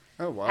 Like,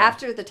 oh, wow.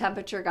 After the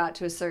temperature got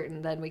to a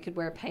certain, then we could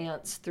wear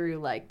pants through,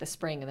 like, the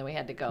spring, and then we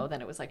had to go. Then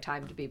it was, like,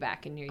 time to be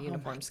back in your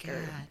uniform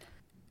skirt.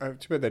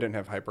 Too bad they didn't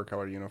have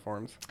hypercolor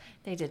uniforms.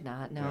 They did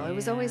not, no. It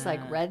was always, like,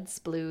 reds,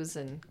 blues,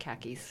 and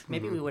khakis.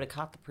 Maybe we would have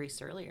caught the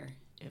priest earlier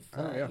if,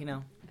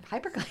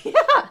 Hypercolor,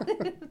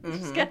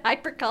 Just get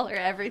hypercolor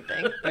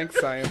everything. Thanks,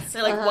 science.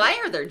 They're like,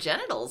 why are their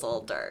genitals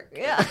all dark?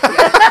 Yeah.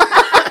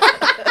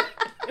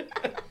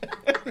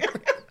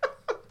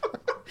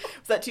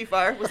 Was that too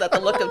far? Was that the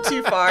look of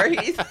too far?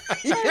 You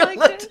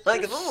looked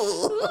like,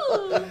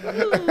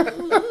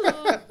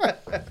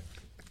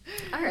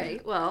 All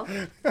right, well.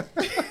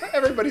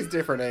 Everybody's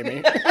different,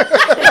 Amy.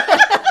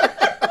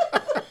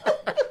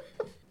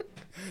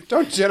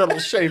 Don't genital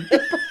shame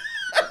people.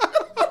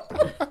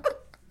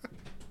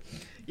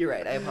 You're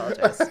right. I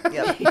apologize.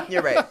 Yep.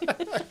 You're right.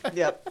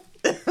 Yep.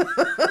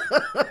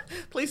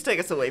 Please take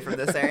us away from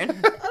this, Erin.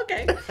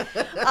 Okay.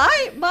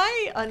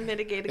 My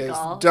unmitigated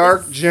gall.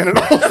 Dark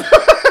genitals.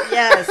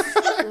 Yes.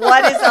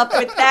 What is up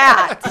with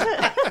that?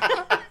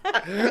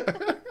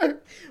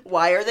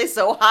 Why are they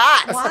so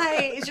hot?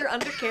 Why is your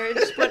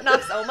undercarriage putting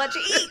off so much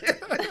heat?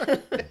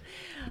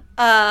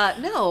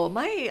 No,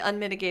 my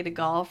unmitigated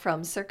gall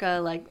from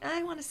circa, like,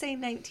 I want to say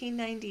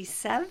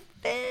 1997.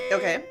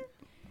 Okay.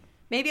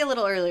 Maybe a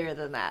little earlier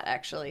than that,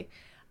 actually.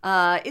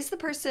 Is the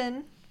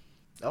person,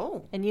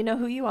 and you know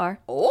who you are,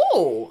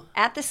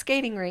 at the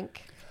skating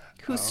rink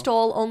who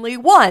stole only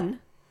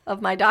one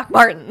of my Doc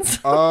Martens.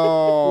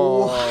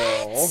 Oh.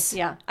 What?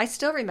 Yeah, I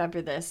still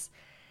remember this.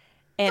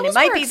 And Those it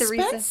might were be the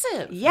expensive.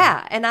 reason.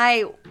 Yeah, and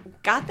I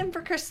got them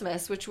for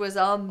Christmas, which was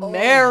a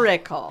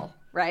miracle,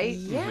 right?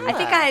 Yeah. I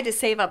think I had to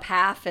save up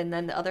half and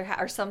then the other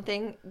half or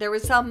something. There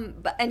was some,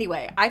 but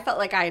anyway, I felt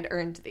like I had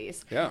earned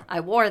these. Yeah. I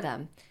wore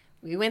them.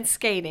 We went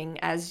skating,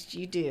 as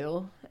you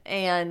do,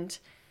 and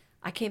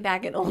I came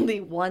back and only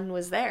one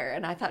was there.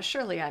 And I thought,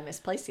 surely I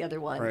misplaced the other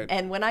one. Right.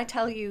 And when I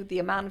tell you the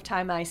amount of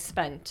time I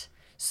spent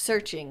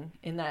searching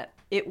in that,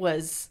 it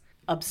was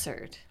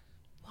absurd.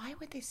 Why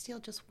would they steal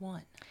just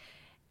one?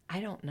 I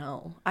don't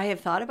know. I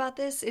have thought about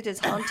this. It has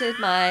haunted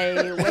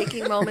my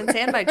waking moments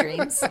and my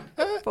dreams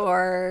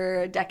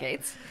for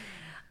decades.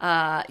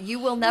 You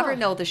will never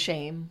know the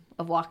shame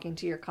of walking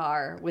to your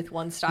car with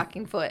one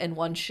stocking foot and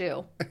one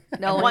shoe.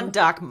 No one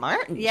Doc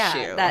Marten shoe.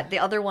 Yeah, that the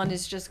other one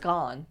is just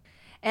gone.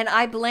 And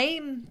I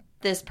blame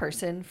this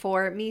person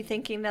for me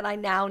thinking that I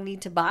now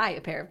need to buy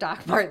a pair of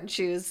Doc Marten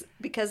shoes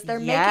because they're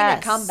making a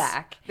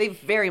comeback. They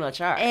very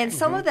much are. And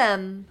some of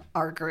them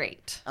are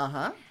great.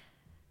 Uh-huh.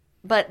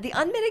 But the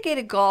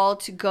unmitigated gall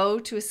to go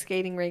to a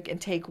skating rink and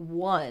take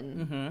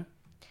one,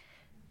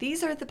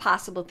 these are the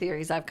possible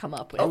theories I've come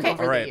up with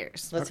over the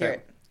years. Let's hear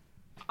it.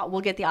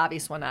 We'll get the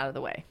obvious one out of the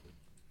way.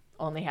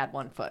 Only had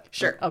one foot.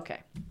 Sure.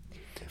 Okay.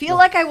 Feel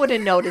like I would have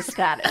noticed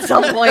that at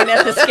some point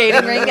at the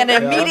skating rink and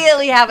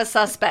immediately have a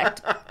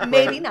suspect.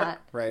 Maybe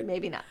not. Right.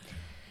 Maybe not.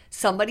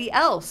 Somebody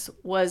else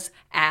was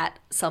at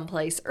some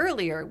place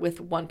earlier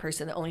with one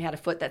person that only had a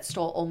foot that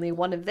stole only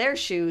one of their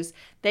shoes.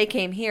 They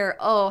came here.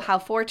 Oh, how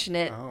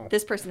fortunate. Oh.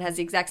 This person has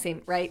the exact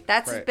same, right?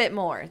 That's a bit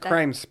more.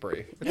 Crime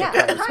spree.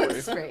 Yeah,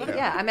 crime spree.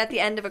 Yeah, I'm at the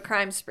end of a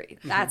crime spree.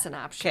 That's an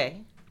option.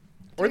 Okay.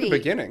 Or the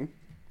beginning.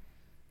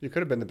 You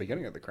could have been the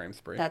beginning of the crime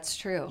spree. That's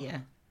true.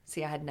 Yeah.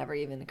 See, I had never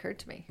even occurred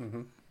to me.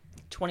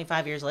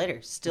 25 years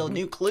later, still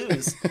new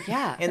clues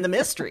Yeah. in the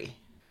mystery.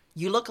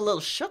 You look a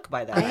little shook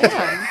by that. I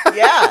am.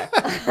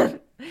 Yeah.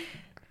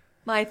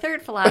 My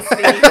third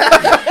philosophy, I'll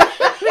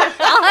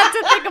have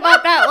to think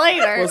about that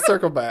later. We'll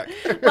circle back.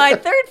 My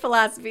third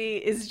philosophy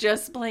is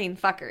just plain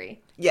fuckery.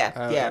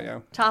 Yeah.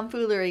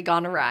 Tomfoolery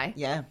gone awry.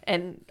 Yeah.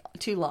 And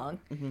too long.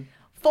 Mm-hmm.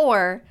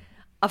 4,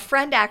 a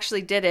friend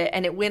actually did it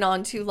and it went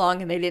on too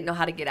long and they didn't know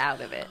how to get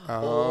out of it.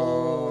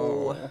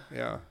 Oh.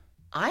 Yeah.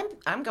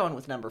 I'm going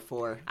with number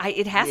 4.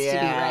 It has to be,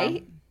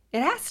 right?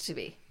 It has to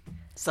be.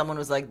 Someone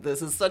was like,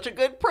 "This is such a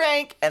good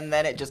prank," and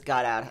then it just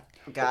got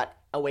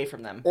away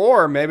from them.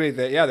 Or maybe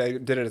they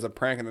did it as a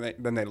prank and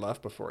then they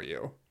left before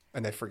you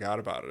and they forgot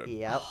about it.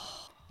 Yep.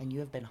 And you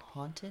have been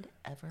haunted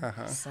ever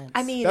since.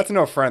 I mean, that's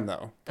no friend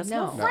though. That's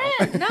no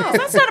friend. No,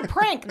 that's not a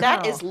prank.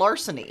 That is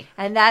larceny.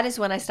 And that is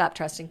when I stopped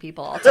trusting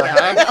people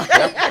altogether.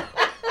 Yep.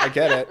 I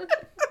get it.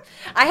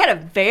 I had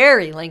a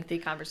very lengthy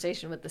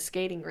conversation with the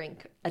skating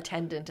rink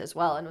attendant as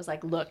well, and was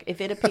like, "Look, if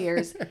it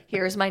appears,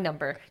 here's my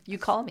number. You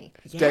call me.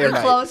 Day or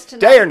night. Close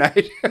tonight. Day or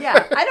night.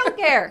 Yeah, I don't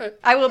care.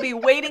 I will be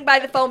waiting by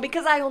the phone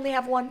because I only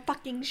have one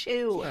fucking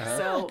shoe.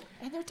 So,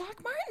 and they're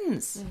Doc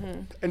Martens.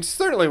 Mm-hmm. And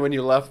certainly when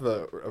you left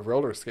the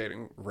roller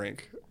skating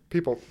rink,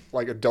 people,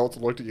 like adults,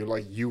 looked at you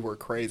like you were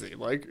crazy.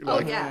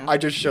 Yeah. I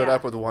just showed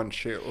up with one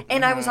shoe.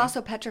 And I was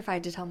also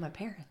petrified to tell my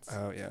parents.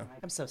 Oh yeah.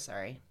 I'm so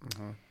sorry.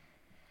 Mm-hmm.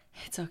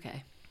 It's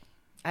okay.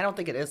 I don't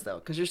think it is though,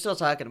 because you're still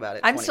talking about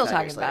it. I'm still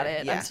talking about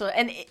it. Yeah.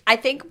 And I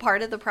think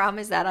part of the problem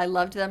is that I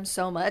loved them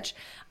so much.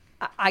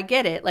 I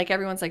get it. Like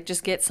everyone's like,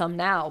 just get some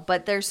now.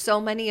 But there's so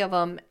many of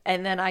them,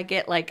 and then I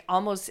get like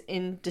almost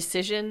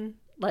indecision.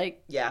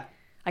 Like, yeah,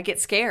 I get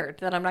scared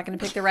that I'm not going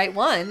to pick the right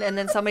one, and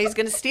then somebody's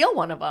going to steal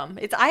one of them.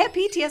 I have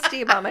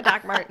PTSD about my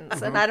Doc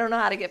Martens, and I don't know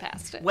how to get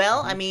past it.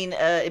 Well, I mean,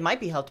 it might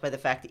be helped by the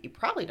fact that you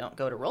probably don't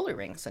go to roller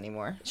rinks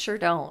anymore. Sure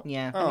don't.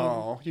 Yeah.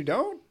 Oh, you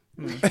don't?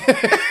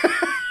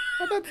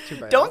 Well, that's too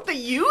bad. Don't the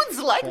youths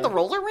like the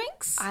roller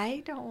rinks?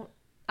 I don't.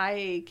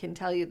 I can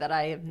tell you that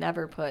I have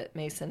never put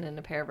Mason in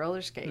a pair of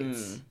roller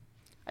skates.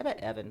 I bet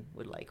Evan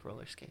would like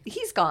roller skates.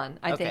 He's gone,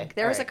 I think.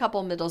 There was a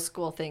couple middle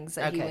school things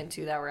that he went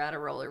to that were at a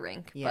roller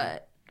rink. Yeah.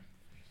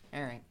 But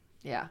all right.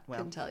 Yeah,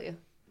 couldn't tell you.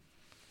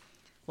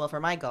 Well, for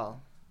my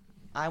gall,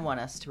 I want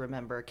us to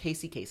remember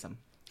Casey Kasem.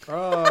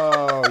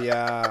 Oh,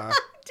 yeah.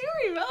 Do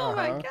you? Oh,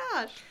 my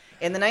gosh.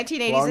 In the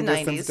 1980s Long and 90s.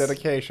 distance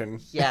dedication.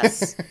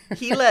 Yes.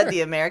 He led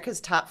the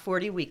America's Top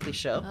 40 weekly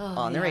show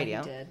on the radio.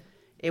 He did.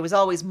 It was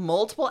always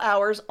multiple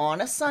hours on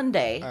a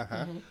Sunday.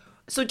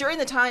 So during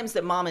the times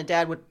that Mom and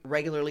Dad would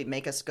regularly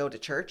make us go to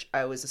church,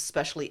 I was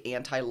especially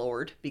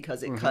anti-Lord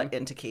because it cut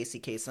into Casey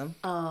Kasem.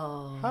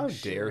 Oh. How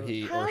dare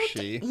he or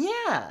she?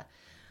 Yeah.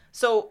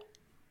 So,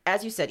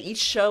 as you said, each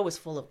show was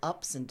full of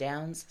ups and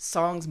downs,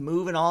 songs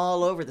moving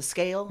all over the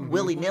scale,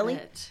 willy-nilly.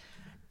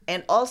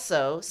 And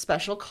also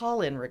special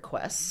call-in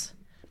requests.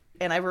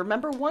 And I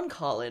remember one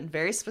call-in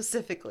very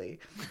specifically.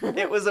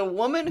 It was a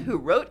woman who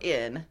wrote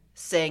in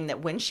saying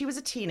that when she was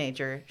a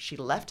teenager, she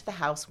left the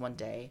house one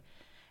day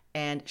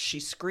and she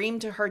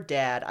screamed to her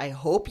dad, "I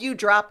hope you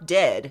drop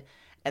dead."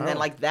 And then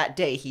like that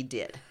day he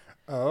did.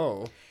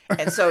 Oh.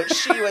 And so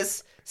she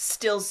was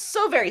still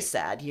so very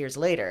sad years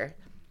later.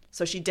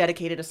 So she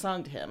dedicated a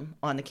song to him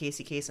on the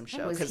Casey Kasem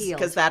show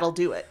because that'll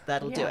do it.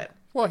 That'll do it.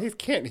 Well, he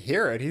can't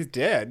hear it. He's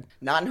dead.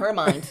 Not in her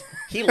mind.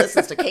 He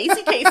listens to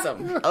Casey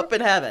Kasem up in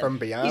heaven. From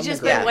beyond He's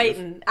just the grave. been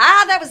waiting.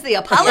 That was the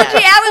apology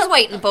I was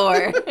waiting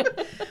for.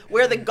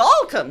 Where the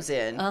gall comes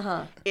in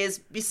is,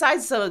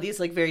 besides some of these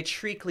like very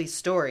treacly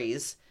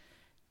stories,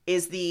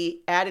 is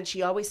the adage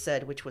he always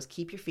said, which was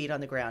keep your feet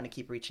on the ground and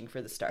keep reaching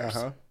for the stars.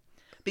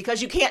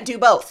 Because you can't do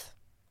both,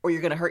 or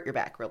you're going to hurt your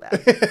back real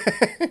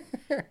bad.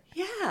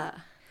 Yeah.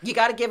 You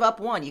got to give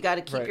up one. You got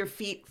to keep your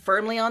feet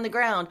firmly on the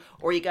ground,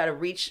 or you got to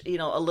reach,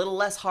 a little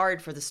less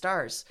hard for the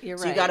stars. You're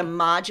so right. you got to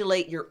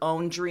modulate your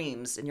own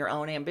dreams and your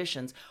own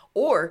ambitions,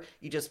 or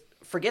you just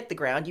forget the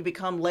ground. You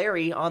become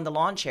Larry on the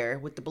lawn chair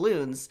with the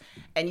balloons,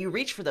 and you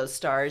reach for those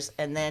stars,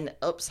 and then,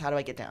 oops, how do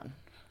I get down?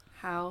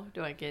 How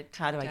do I get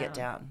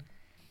down?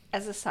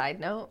 As a side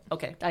note,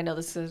 okay, I know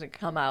this is going to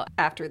come out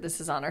after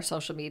this is on our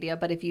social media,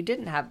 but if you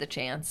didn't have the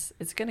chance,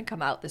 it's going to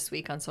come out this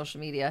week on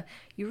social media.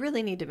 You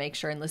really need to make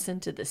sure and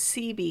listen to the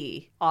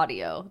CB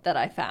audio that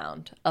I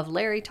found of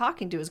Larry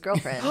talking to his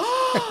girlfriend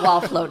while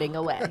floating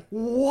away.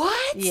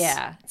 What?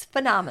 Yeah, it's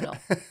phenomenal.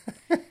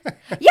 You have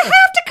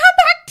to come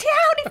back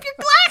down if your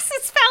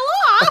glasses fell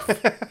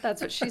off.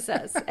 That's what she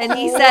says. And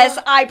he says,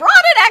 I brought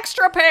an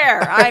extra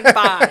pair. I'm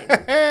fine.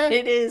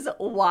 It is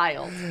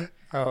wild.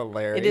 Oh,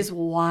 Larry. It is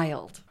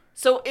wild.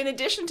 So in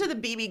addition to the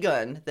BB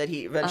gun that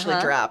he eventually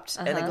dropped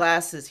and the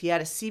glasses, he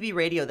had a CB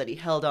radio that he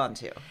held on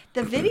to.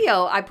 The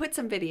video, I put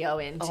some video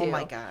in too. Oh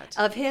my God.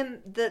 Of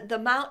him, the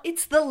mount,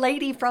 it's the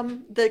lady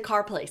from the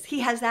car place. He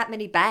has that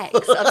many bags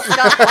of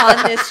stuff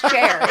on this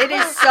chair. It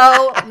is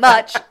so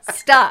much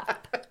stuff.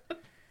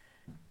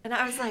 And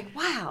I was like,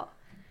 wow.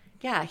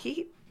 Yeah,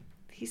 he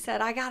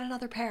said, I got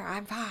another pair.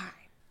 I'm fine.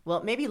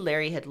 Well, maybe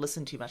Larry had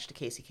listened too much to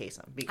Casey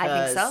Kasem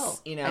because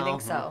I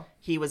think so.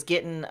 He was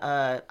getting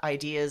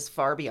ideas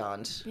far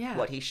beyond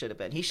what he should have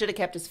been. He should have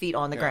kept his feet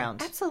on the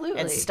ground, absolutely,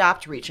 and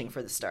stopped reaching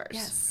for the stars.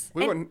 Yes,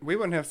 we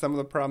wouldn't have some of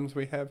the problems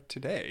we have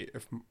today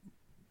if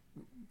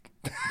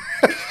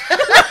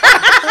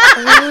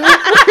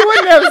We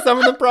wouldn't have some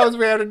of the problems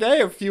we have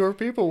today if fewer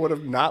people would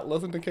have not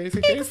listened to Casey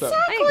Kasem.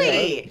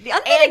 Exactly. The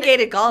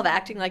unmitigated gall of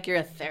acting like you're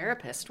a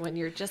therapist when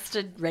you're just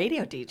a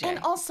radio DJ. And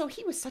also,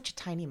 he was such a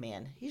tiny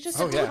man. He's just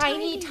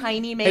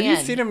tiny man. Have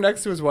you seen him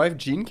next to his wife,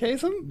 Jean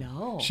Kasem?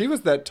 No. She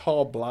was that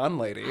tall blonde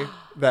lady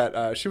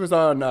that she was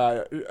on.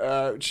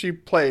 She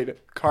played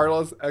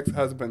Carla's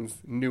ex-husband's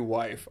new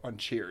wife on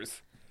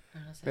Cheers.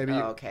 Maybe.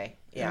 Oh, okay.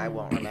 Yeah, I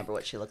won't remember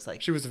what she looks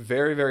like. She was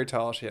very, very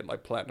tall. She had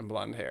like platinum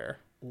blonde hair.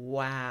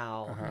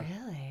 Wow.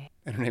 Really?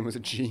 And her name was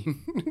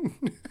Jean.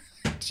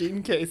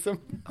 Jean Kasem.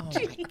 Oh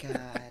my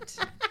god.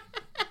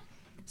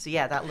 So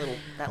yeah, that little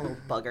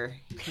bugger.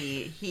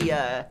 He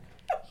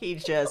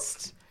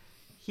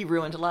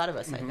ruined a lot of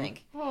us, I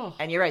think. Oh.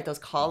 And you're right, those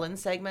call-in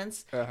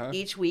segments,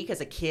 each week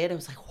as a kid, I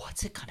was like,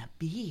 what's it gonna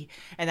be?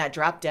 And that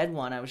Drop Dead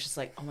one, I was just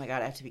like, oh my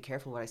god, I have to be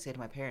careful what I say to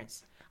my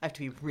parents. I have to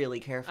be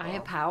really careful. I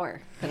have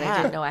power that I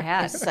didn't know I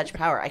had. Such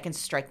power. I can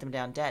strike them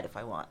down dead if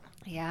I want.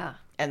 Yeah.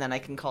 And then I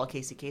can call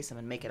Casey Kasem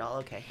and make it all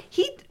okay.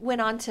 He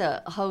went on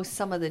to host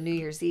some of the New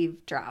Year's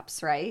Eve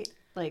drops, right?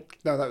 Like,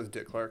 no, that was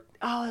Dick Clark.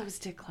 Oh, that was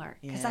Dick Clark.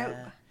 Because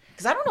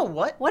I don't know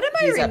what am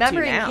I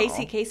remembering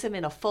Casey Kasem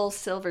in a full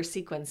silver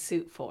sequin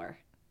suit for?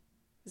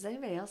 Does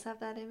anybody else have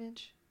that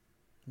image?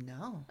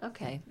 No.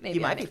 Okay. Maybe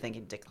you might be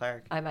thinking Dick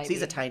Clark. I might.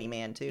 He's a tiny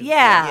man too.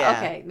 Yeah.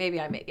 Okay.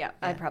 Maybe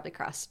I probably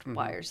crossed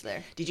wires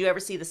there. Did you ever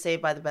see the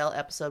Saved by the Bell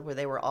episode where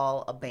they were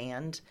all a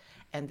band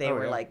and they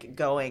were like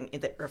going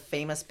in a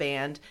famous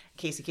band?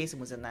 Casey Kasem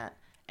was in that.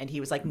 And he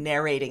was like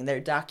narrating their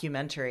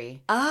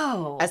documentary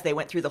as they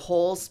went through the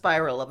whole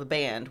spiral of a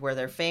band where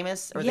they're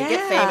famous or they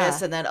get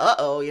famous and then,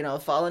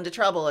 fall into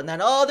trouble. And then,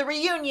 the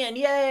reunion.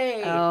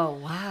 Yay.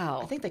 Oh, wow.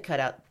 I think they cut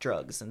out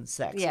drugs and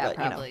sex. Yeah, but,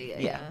 probably.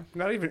 Yeah.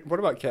 Not even,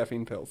 what about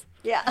caffeine pills?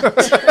 Yeah. I'm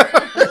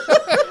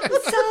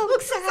so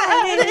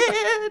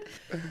excited.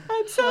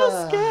 I'm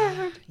so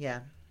scared. Yeah.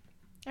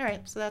 All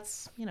right. So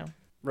that's,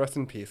 Rest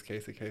in peace,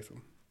 Casey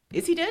Kasem.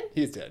 Is he dead?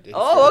 He's dead. He's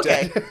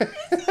okay. Dead.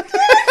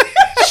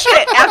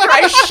 Shit, after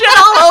I shit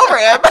all over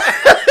him.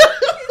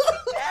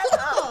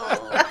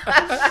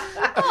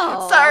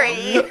 Sorry.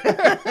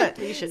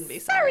 You shouldn't be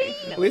sorry.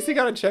 At least you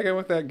got to check in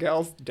with that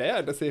gal's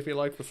dad to see if he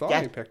liked the song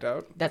he picked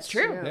out. That's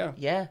true.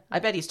 Yeah. I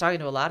bet he's talking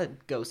to a lot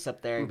of ghosts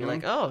up there and be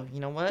like, oh, you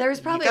know what? There was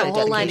probably a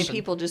whole line of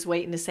people just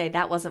waiting to say,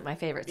 that wasn't my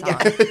favorite song.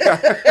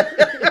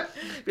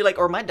 Be like,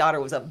 or my daughter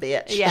was a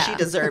bitch. Yeah. She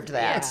deserved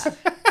that. Yeah.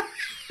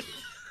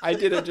 I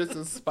did it just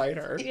to spite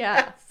her.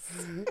 Yeah.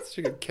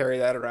 She could carry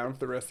that around for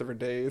the rest of her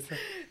days.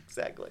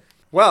 Exactly.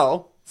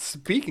 Well,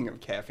 speaking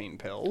of caffeine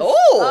pills.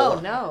 Oh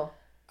no.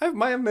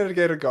 My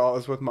unmitigated gall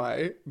is with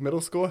my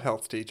middle school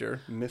health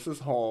teacher, Mrs.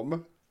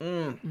 Holm,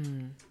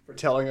 for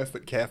telling us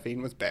that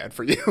caffeine was bad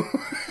for you.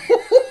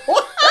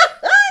 What?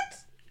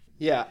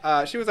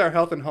 Yeah, she was our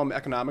health and home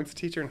economics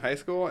teacher in high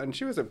school, and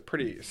she was a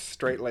pretty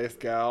straight-laced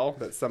gal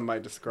that some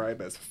might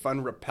describe as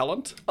fun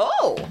repellent.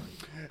 Oh.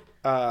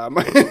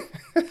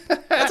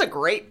 That's a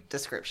great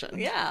description.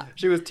 Yeah.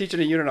 She was teaching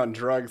a unit on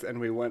drugs, and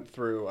we went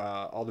through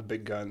all the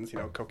big guns,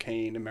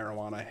 cocaine,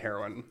 marijuana,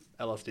 heroin,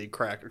 LSD,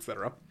 crack,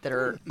 etc. That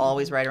are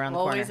always right around the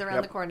corner. Always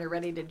around the corner,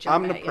 ready to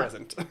jump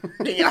Omnipresent.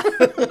 Yeah.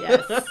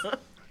 Yes.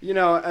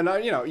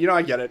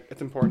 I get it.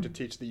 It's important to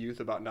teach the youth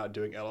about not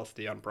doing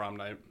LSD on prom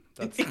night.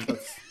 That's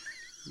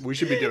we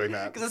should be doing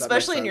that. Because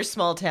especially in your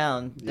small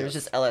town, there's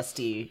just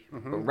LSD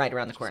right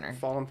around the corner.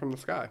 Falling from the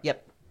sky.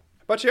 Yep.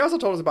 But she also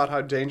told us about how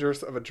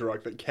dangerous of a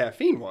drug that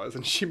caffeine was,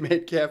 and she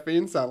made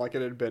caffeine sound like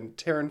it had been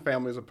tearing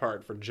families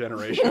apart for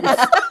generations.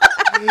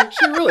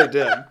 She really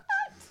did.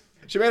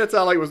 She made it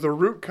sound like it was the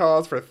root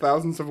cause for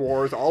thousands of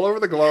wars all over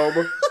the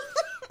globe.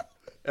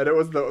 And it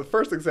was the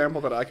first example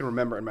that I can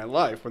remember in my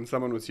life when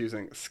someone was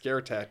using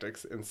scare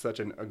tactics in such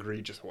an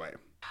egregious way.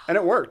 And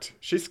it worked.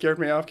 She scared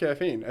me off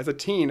caffeine. As a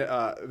teen,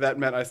 that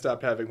meant I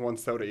stopped having one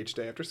soda each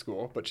day after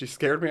school, but she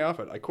scared me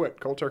off it. I quit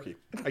cold turkey.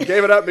 I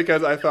gave it up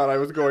because I thought I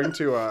was going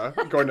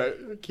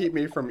to keep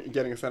me from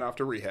getting sent off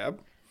to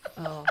rehab.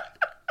 Oh.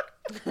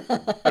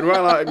 And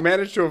while I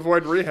managed to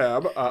avoid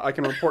rehab, I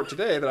can report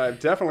today that I've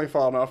definitely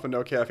fallen off the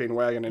no caffeine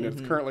wagon, and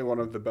it's currently one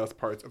of the best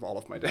parts of all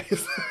of my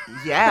days.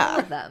 Yeah.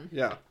 Love them.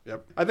 Yeah.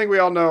 Yep. I think we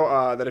all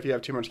know that if you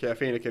have too much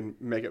caffeine, it can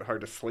make it hard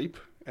to sleep,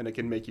 and it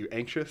can make you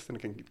anxious, and it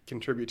can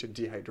contribute to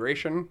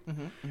dehydration.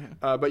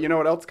 But you know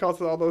what else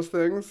causes all those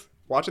things?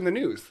 Watching the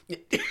news.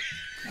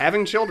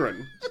 Having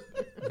children.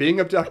 Being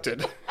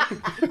abducted.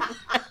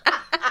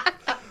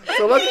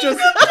 So let's just...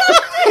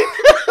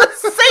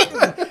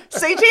 Satan!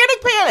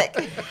 Satanic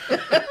panic!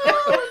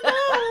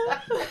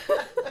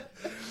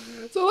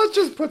 So let's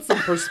just put some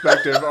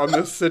perspective on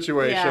this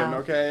situation,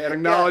 okay? And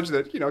acknowledge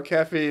that,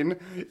 caffeine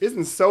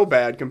isn't so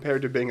bad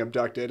compared to being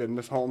abducted, and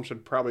Miss Holmes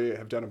should probably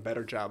have done a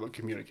better job of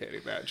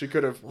communicating that. She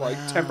could have,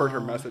 tempered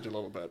her message a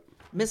little bit.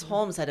 Miss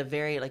Holmes had a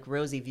very,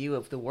 rosy view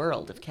of the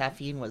world if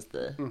caffeine was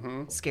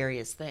the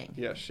scariest thing.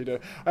 Yes, she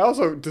did. I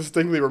also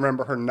distinctly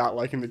remember her not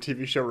liking the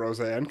TV show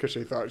Roseanne because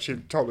she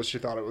told us she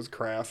thought it was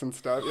crass and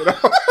stuff,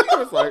 I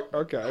was like,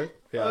 okay.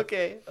 Yeah.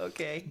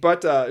 Okay.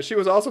 But she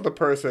was also the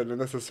person, and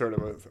this is sort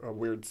of a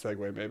weird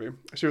segue maybe,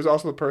 she was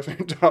also the person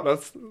who taught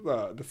us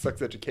the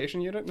sex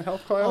education unit in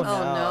health class. Oh,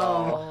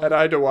 no. And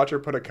I had to watch her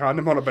put a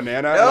condom on a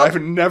banana, and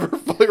I've never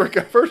fully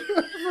recovered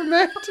from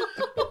that.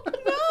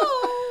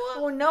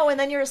 Oh, no. And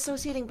then you're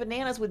associating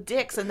bananas with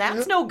dicks, and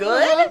that's no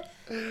good?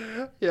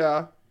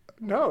 Yeah.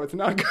 No, it's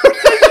not good.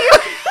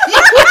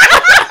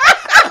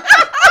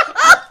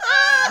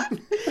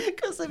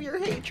 Because of your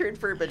hatred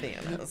for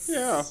bananas.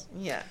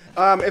 Yeah.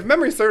 If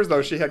memory serves,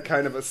 though, she had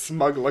kind of a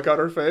smug look on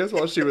her face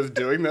while she was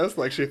doing this.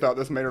 Like, she thought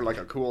this made her, like,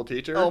 a cool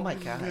teacher. Oh, my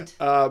God.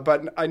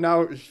 But I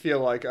now feel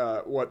like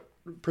what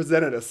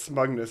presented as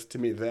smugness to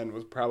me then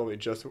was probably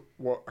just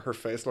what her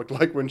face looked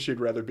like when she'd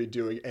rather be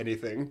doing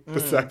anything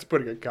besides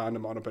putting a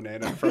condom on a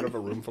banana in front of a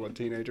room full of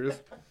teenagers.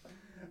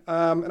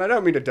 And I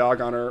don't mean to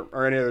dog on her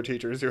or any other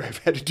teachers who have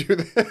had to do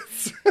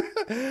this.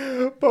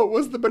 But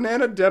was the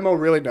banana demo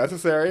really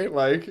necessary?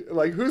 Like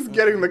who's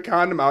getting the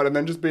condom out and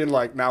then just being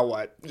like, now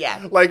what?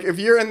 Yeah. Like, if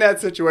you're in that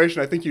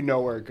situation, I think you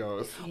know where it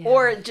goes. Yeah.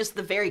 Or just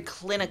the very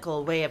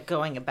clinical way of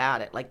going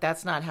about it. Like,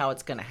 that's not how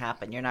it's going to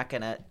happen. You're not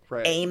going to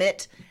aim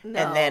it and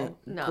then...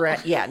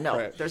 Right.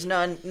 There's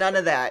none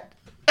of that.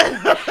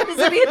 This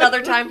would be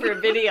another time for a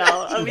video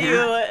of you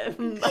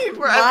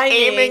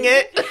aiming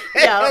it.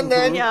 Yeah, and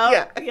then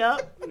Yep.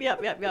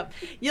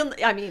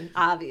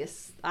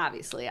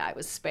 Obviously, I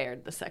was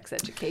spared the sex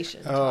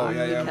education talk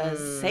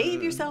because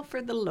save yourself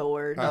for the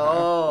Lord.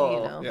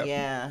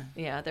 Yeah.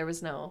 There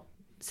was no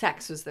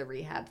sex was the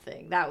rehab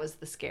thing. That was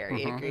the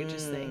scary,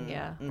 egregious thing.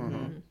 Yeah.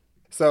 Mm-hmm.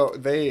 So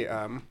they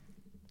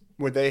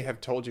would they have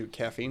told you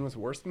caffeine was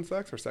worse than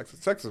sex, or sex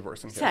was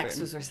worse than caffeine?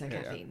 Sex was worse than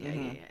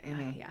caffeine.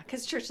 Yeah.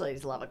 Because church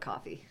ladies love a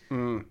coffee.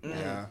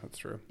 Yeah, that's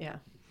true. Yeah.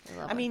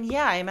 I mean,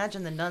 I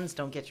imagine the nuns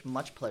don't get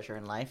much pleasure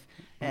in life,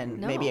 and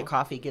maybe a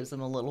coffee gives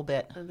them a little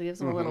bit. It gives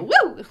them a little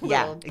woo,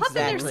 little pop in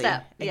their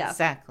step. Yeah.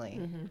 Exactly.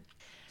 Mm-hmm.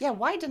 Yeah.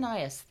 Why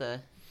deny us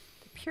the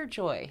pure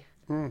joy?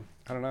 I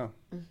don't know.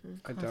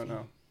 I don't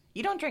know.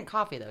 You don't drink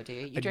coffee, though, do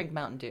you? You drink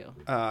Mountain Dew.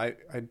 I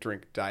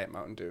drink Diet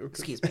Mountain Dew.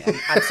 Excuse me.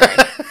 I'm sorry.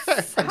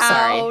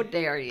 How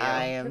dare you?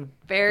 I am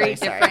very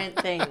different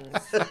things.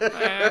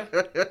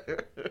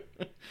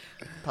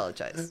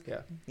 Apologize.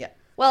 Yeah.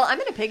 Well, I'm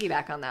going to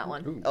piggyback on that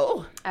one. Ooh.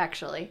 Oh.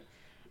 Actually.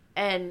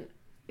 And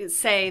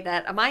say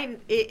that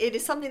it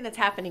is something that's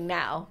happening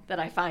now that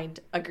I find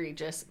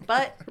egregious.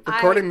 But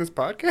recording this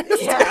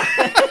podcast? Yeah.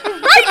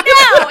 Right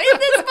now, in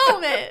this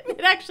moment.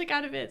 It actually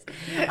kind of is.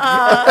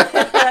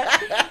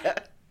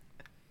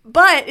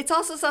 But it's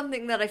also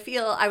something that I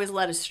feel I was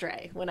led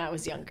astray when I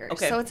was younger.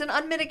 Okay. So it's an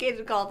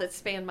unmitigated gall that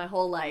spanned my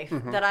whole life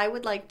that I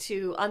would like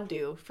to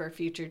undo for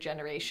future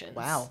generations.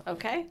 Wow.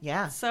 Okay?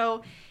 Yeah.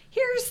 So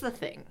here's the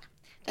thing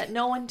that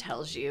no one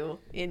tells you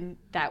in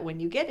that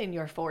when you get in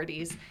your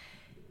 40s,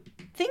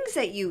 things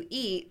that you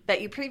eat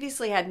that you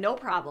previously had no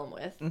problem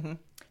with,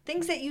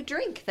 things that you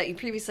drink that you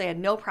previously had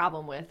no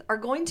problem with, are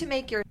going to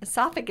make your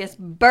esophagus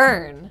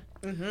burn.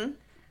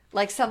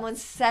 Like someone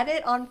set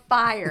it on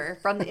fire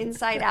from the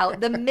inside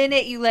out the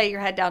minute you lay your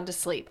head down to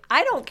sleep.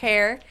 I don't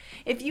care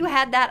if you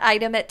had that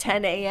item at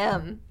 10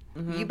 a.m.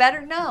 You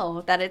better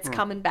know that it's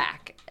coming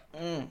back.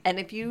 And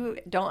if you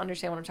don't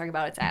understand what I'm talking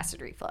about, it's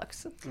acid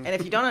reflux. And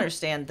if you don't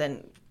understand,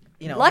 then,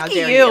 lucky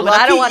you, but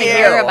I don't want to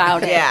hear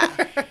about it. Yeah.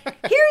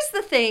 Here's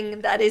the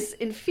thing that is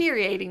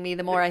infuriating me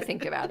the more I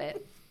think about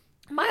it.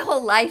 My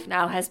whole life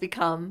now has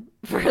become,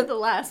 for the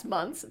last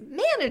months,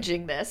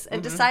 managing this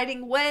and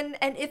deciding when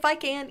and if I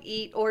can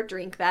eat or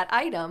drink that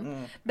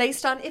item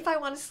based on if I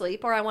want to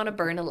sleep or I want to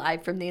burn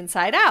alive from the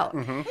inside out.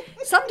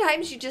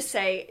 Sometimes you just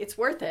say, it's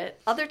worth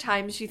it. Other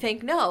times you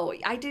think, no,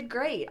 I did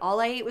great.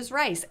 All I ate was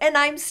rice. And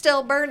I'm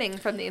still burning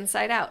from the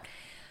inside out.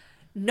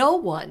 No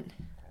one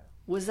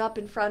was up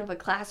in front of a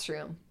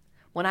classroom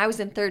when I was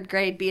in 3rd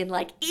grade being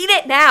like, eat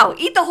it now.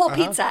 Eat the whole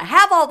pizza.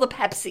 Have all the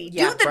Pepsi.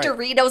 Do the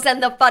Doritos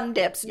and the Fun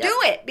Dips. Do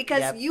it.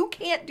 Because you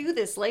can't do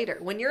this later.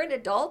 When you're an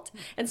adult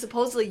and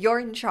supposedly you're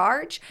in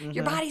charge,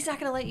 your body's not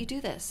going to let you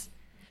do this.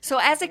 So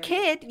as a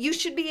kid, you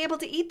should be able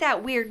to eat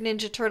that weird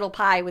Ninja Turtle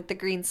pie with the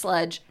green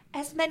sludge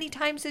as many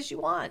times as you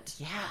want.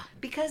 Yeah.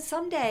 Because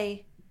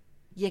someday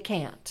you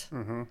can't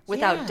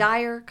without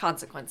dire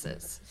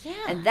consequences.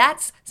 Yeah. And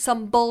that's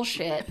some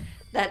bullshit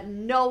that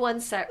no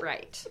one set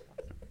right.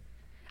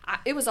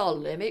 It was all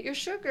limit your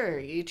sugar,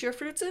 eat your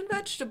fruits and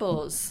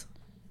vegetables.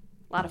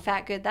 A lot of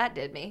fat good that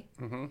did me.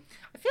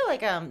 I feel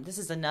like this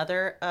is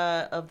another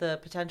of the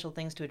potential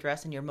things to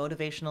address in your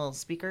motivational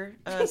speaker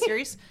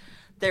series.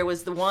 There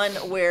was the one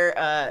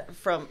where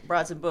from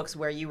Broads and Books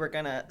where you were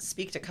going to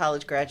speak to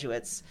college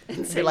graduates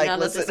and say, like,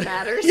 none of this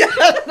matters.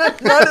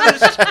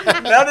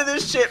 None of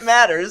this shit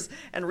matters,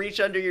 and reach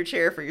under your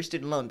chair for your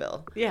student loan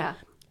bill. Yeah.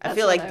 I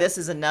feel like this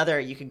is another,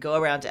 you could go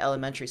around to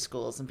elementary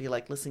schools and be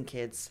like, listen,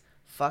 kids,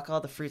 fuck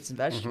all the fruits and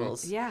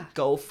vegetables. Yeah.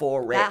 Go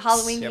for it. That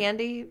Halloween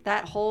candy,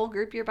 that whole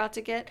group you're about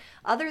to get,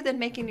 other than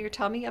making your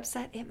tummy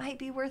upset, it might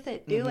be worth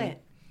it. Do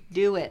it.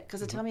 Do it.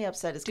 Because a tummy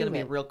upset is going to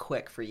be real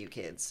quick for you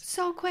kids.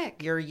 So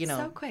quick. You're,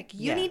 so quick.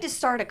 You need to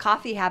start a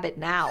coffee habit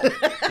now.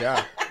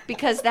 Yeah.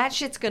 because that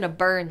shit's going to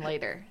burn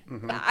later.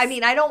 Mm-hmm. I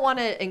mean, I don't want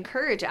to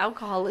encourage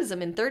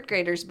alcoholism in third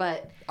graders,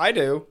 but... I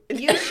do.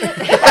 You should...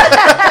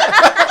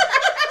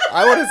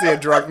 I want to see a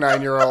drunk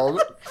 9-year-old.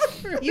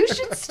 You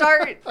should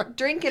start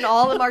drinking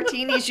all the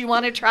martinis you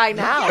want to try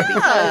now. Yeah.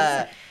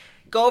 Because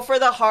go for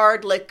the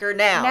hard liquor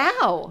now.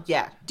 Now.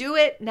 Yeah. Do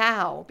it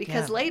now.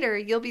 Because later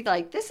you'll be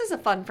like, this is a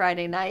fun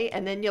Friday night.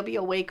 And then you'll be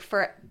awake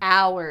for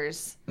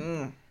hours.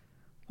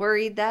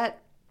 Worried that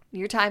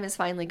your time has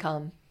finally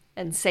come.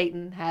 And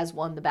Satan has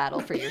won the battle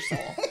for your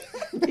soul.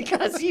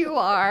 Because you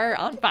are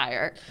on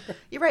fire.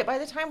 You're right. By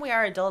the time we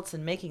are adults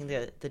and making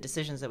the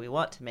decisions that we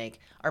want to make,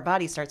 our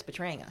body starts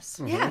betraying us.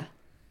 Mm-hmm. Yeah.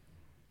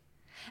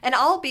 And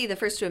I'll be the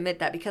first to admit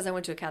that because I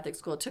went to a Catholic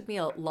school, it took me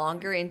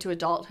longer into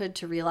adulthood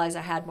to realize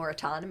I had more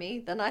autonomy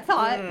than I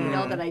thought,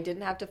 that I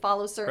didn't have to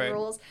follow certain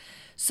rules.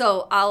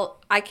 So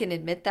I can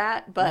admit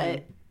that,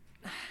 but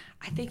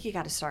I think you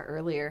got to start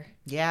earlier.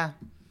 Yeah.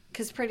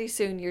 Because pretty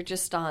soon you're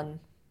just on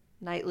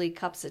nightly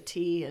cups of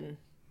tea and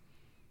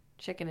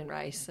chicken and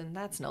rice, and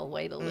that's no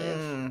way to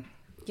live.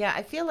 Yeah,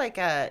 I feel like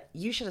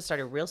you should have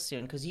started real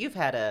soon because you've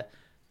had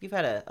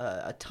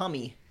a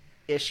tummy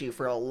issue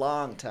for a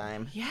long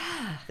time.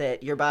 Yeah.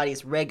 That your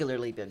body's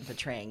regularly been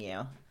betraying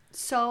you.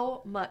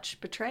 So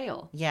much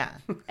betrayal. Yeah.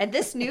 And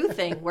this new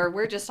thing where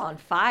we're just on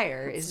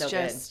fire is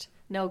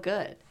no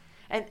good.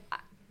 And I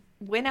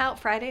went out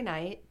Friday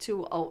night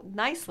to a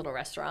nice little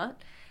restaurant,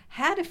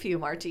 had a few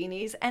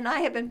martinis, and I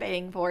have been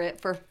paying for it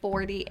for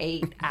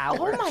 48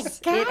 hours. Oh my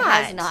God. It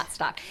has not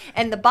stopped.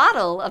 And the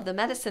bottle of the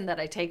medicine that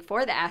I take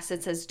for the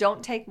acid says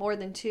don't take more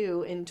than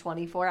 2 in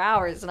 24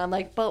 hours. And I'm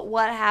like, but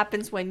what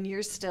happens when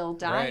you're still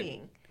dying?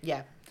 Right.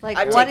 Yeah.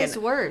 Like, what is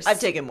worse? I've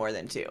taken more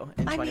than 2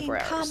 in 24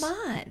 hours. Come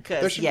on.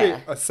 There should be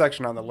a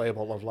section on the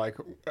label of like,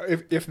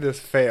 if this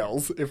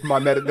fails, if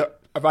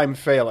I'm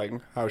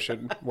failing, what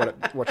should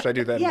I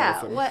do then?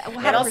 Yeah.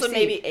 And also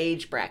maybe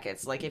age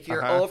brackets. Like if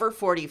you're over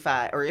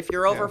 45 or if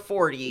you're over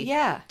 40,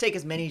 take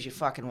as many as you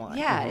fucking want.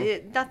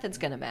 Yeah. Nothing's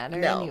going to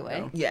matter anyway.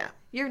 No. Yeah.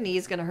 Your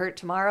knee's going to hurt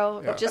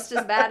tomorrow just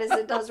as bad as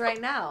it does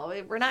right now.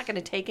 We're not going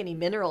to take any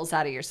minerals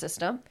out of your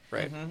system.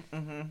 Right.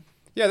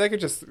 Yeah, they could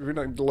just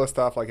list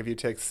off, like, if you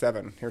take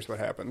 7, here's what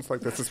happens.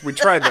 Like, we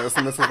tried this,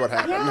 and this is what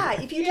happened. Yeah,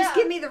 if you just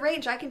give me the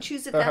range, I can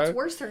choose if that's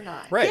worse or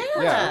not. Right,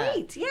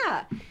 Great,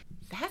 yeah.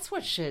 That's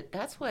what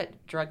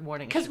drug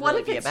warning should Because what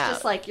really if be it's about.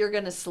 just like you're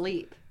going to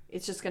sleep?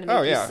 It's just going to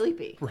make you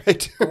sleepy.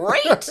 Right.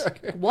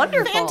 Great.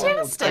 Wonderful.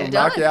 Fantastic.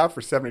 Knock you out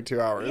for 72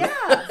 hours.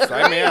 Yeah.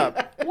 Sign me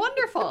up.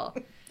 Wonderful.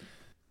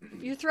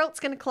 Your throat's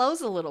going to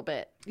close a little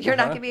bit. You're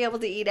not going to be able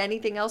to eat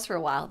anything else for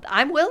a while.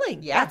 I'm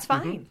willing. Yeah. That's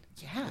fine.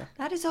 Yeah.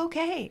 That is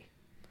okay.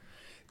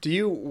 Do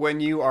you,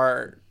 when you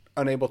are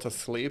unable to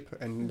sleep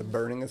and the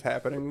burning is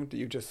happening, do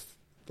you just,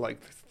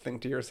 like,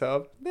 think to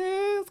yourself,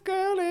 this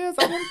girl is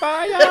on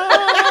fire?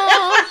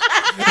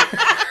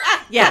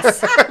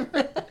 Yes.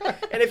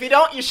 And if you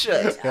don't, you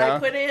should. I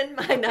put in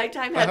my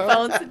nighttime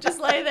headphones and just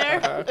lay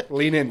there.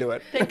 Lean into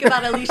it. Think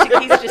about Alicia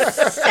Keys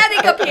just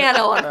setting a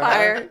piano on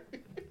fire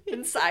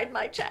inside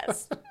my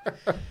chest.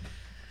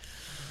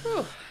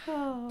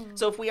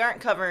 So if we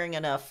aren't covering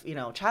enough,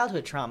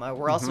 childhood trauma,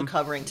 we're also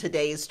covering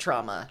today's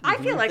trauma. I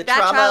feel like the that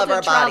trauma childhood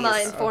of our trauma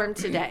bodies. informed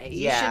today.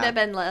 You shouldn't have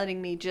been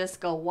letting me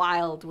just go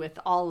wild with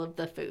all of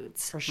the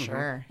foods. For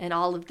sure. And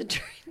all of the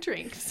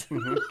drinks.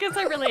 Because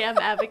I really am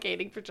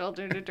advocating for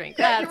children to drink.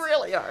 Yeah, you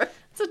really are.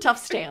 It's a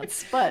tough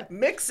stance, but...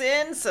 Mix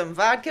in some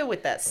vodka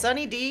with that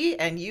Sunny D,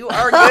 and you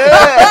are good.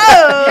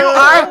 You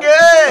are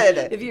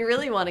good. If you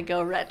really want to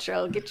go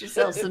retro, get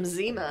yourself some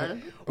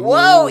Zima.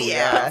 Whoa,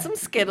 yeah. Put some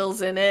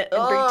Skittles in it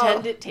and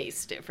pretend it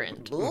tastes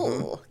different.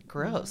 Ooh,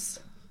 gross.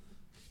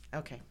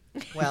 Okay.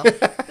 Well,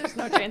 there's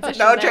no transition.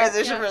 No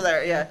transition for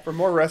there. Yeah. For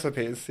more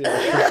recipes.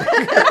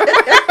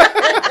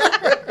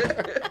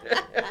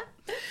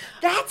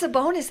 That's a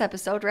bonus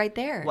episode right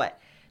there. What?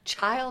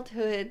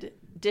 Childhood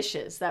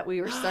dishes that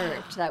we were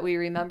served that we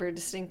remember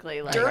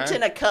distinctly. Like dirt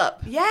in a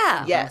cup.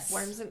 Yeah. Yes.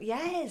 Worms and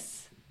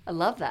yes. I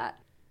love that.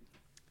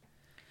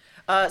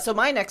 So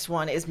my next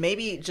one is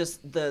maybe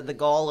just the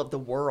gall of the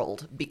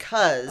world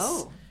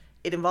because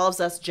it involves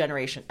us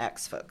Generation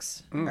X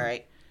folks. All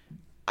right.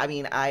 I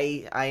mean,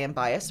 I am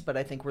biased, but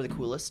I think we're the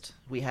coolest.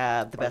 We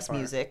have the best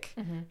music.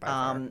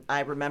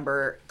 I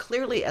remember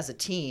clearly as a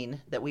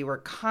teen that we were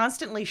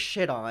constantly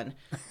shit on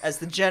as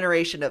the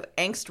generation of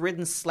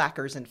angst-ridden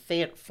slackers in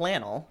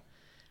flannel.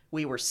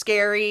 We were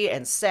scary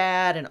and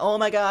sad and, oh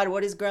my God,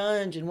 what is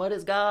grunge and what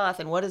is goth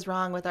and what is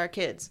wrong with our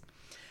kids?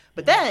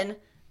 But then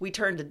we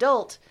turned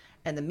adult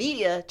and the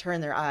media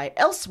turned their eye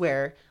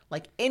elsewhere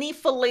like any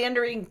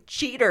philandering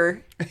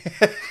cheater.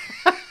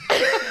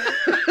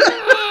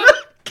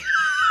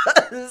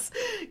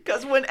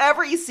 Because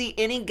whenever you see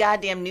any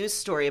goddamn news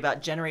story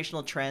about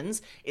generational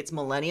trends, it's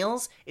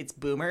millennials, it's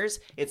boomers,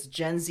 it's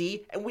Gen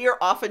Z, and we are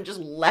often just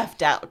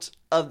left out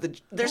of the...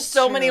 There's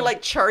so many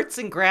like charts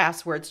and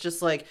graphs where it's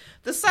just like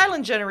the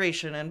silent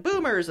generation and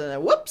boomers and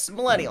then whoops,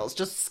 millennials.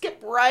 Just skip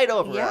right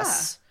over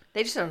us.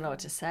 They just don't know what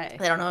to say.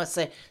 They don't know what to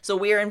say. So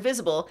we are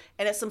invisible,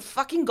 and it's some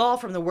fucking gall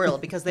from the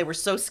world because they were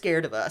so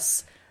scared of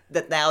us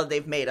that now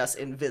they've made us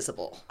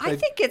invisible. I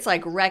think it's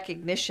like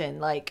recognition,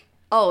 like,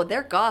 oh,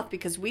 they're goth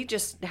because we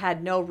just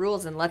had no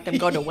rules and let them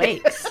go to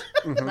wakes.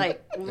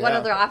 Like, what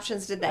other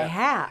options did they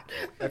have?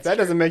 If that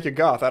doesn't make you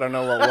goth, I don't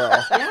know what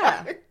will.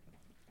 Yeah.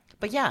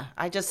 But yeah,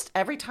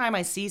 every time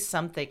I see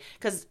something,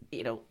 because,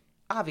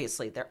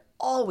 obviously they're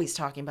always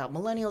talking about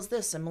millennials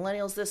this and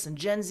millennials this and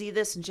Gen Z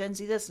this and Gen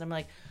Z this. And I'm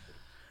like,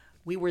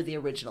 we were the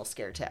original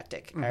scare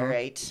tactic. All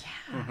right.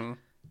 Yeah.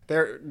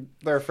 They're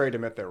afraid to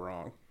admit they're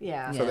wrong.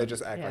 Yeah. So they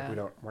just act like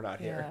we're not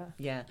here.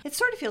 Yeah. It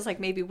sort of feels like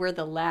maybe we're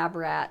the lab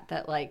rat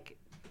that, like,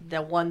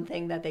 the one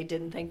thing that they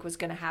didn't think was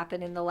going to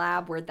happen in the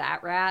lab, we're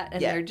that rat,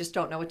 and they just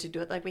don't know what to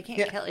do. Like, we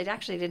can't kill it. It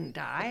actually didn't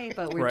die,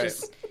 but we're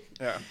just...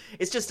 Yeah.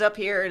 It's just up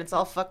here and it's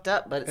all fucked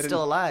up, but it's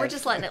still alive. We're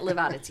just letting it live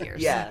out its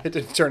years. Yeah. It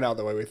didn't turn out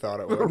the way we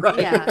thought it would. Right.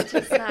 Yeah, it's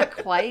just not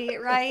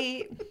quite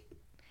right.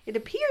 It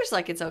appears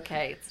like it's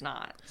okay. It's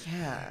not.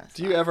 Yeah.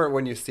 Do you ever,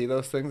 when you see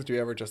those things, do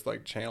you ever just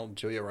like channel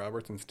Julia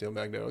Roberts and Steel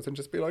Magnolias and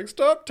just be like,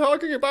 stop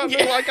talking about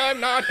me like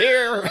I'm not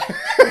here?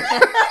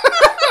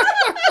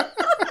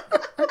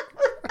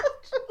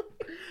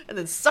 And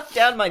then suck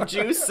down my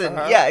juice and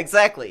yeah,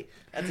 exactly.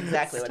 That's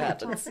exactly what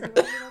happens.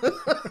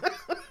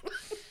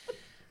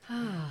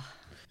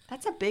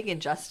 That's a big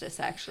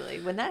injustice,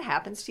 actually. When that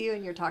happens to you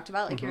and you're talked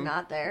about like you're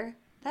not there,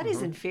 that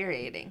is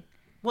infuriating.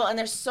 Well, and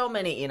there's so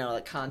many,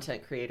 like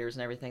content creators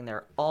and everything.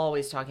 They're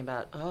always talking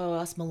about, oh,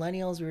 us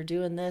millennials, we were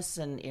doing this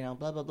and,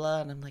 blah, blah,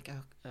 blah. And I'm like,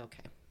 oh,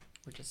 okay.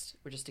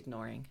 We're just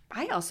ignoring.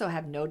 I also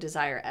have no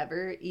desire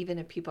ever, even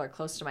if people are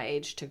close to my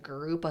age, to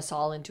group us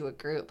all into a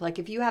group. Like,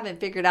 if you haven't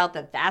figured out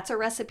that that's a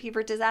recipe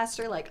for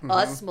disaster, like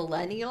us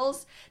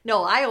millennials,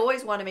 no, I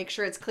always want to make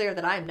sure it's clear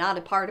that I'm not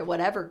a part of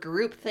whatever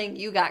group thing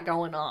you got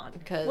going on.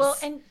 Well,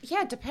 and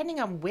yeah, depending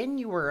on when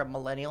you were a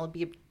millennial, it'd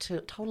be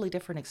a totally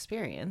different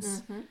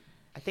experience.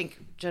 I think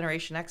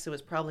Generation X, it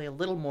was probably a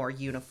little more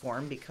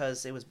uniform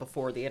because it was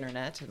before the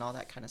internet and all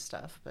that kind of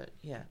stuff. But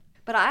yeah.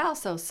 But I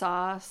also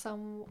saw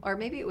or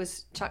maybe it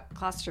was Chuck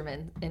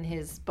Klosterman in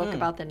his book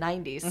about the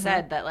 90s,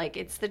 said that, like,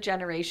 it's the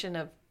generation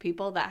of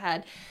people that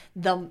had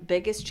the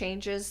biggest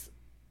changes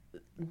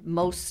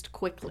most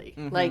quickly.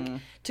 Like,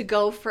 to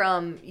go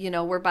from,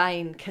 we're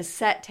buying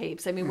cassette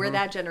tapes. I mean, we're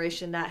that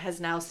generation that has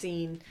now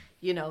seen,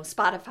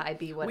 Spotify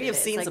be what it is. We have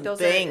seen like, some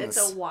things.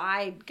 It's a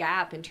wide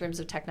gap in terms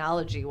of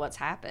technology, what's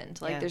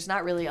happened. Like, there's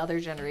not really other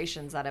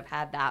generations that have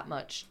had that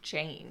much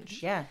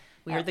change. Yeah.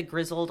 We are the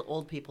grizzled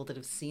old people that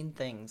have seen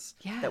things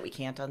that we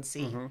can't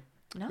unsee.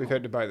 No. We've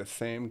had to buy the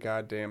same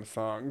goddamn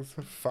songs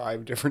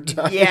 5 different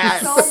times.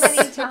 Yes. So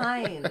many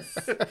times.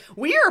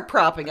 We are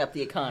propping up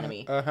the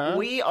economy.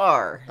 We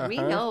are. We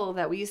know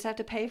that we used to have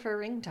to pay for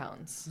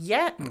ringtones.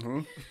 Yeah.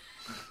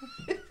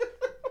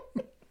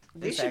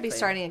 We should be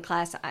starting a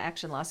class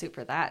action lawsuit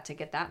for that to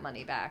get that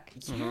money back.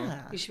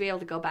 Yeah. You should be able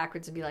to go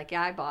backwards and be like,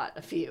 yeah, I bought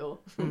a few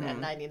at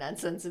 99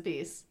 cents a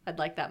piece. I'd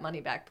like that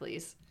money back,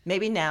 please.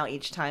 Maybe now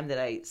each time that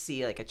I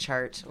see like a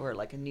chart or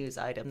like a news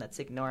item that's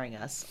ignoring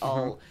us,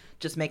 I'll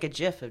just make a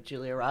GIF of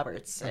Julia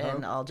Roberts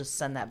and I'll just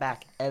send that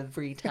back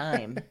every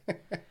time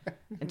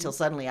until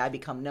suddenly I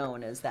become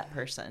known as that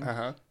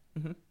person.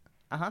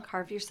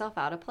 Carve yourself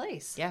out a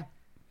place. Yeah.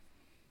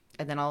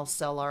 And then I'll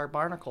sell our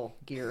barnacle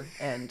gear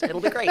and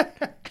it'll be great.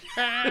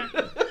 Our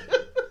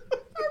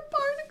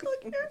barnacle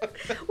gear.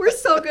 We're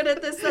so good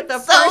at this that the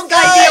So first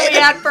good. idea we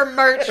had for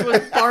merch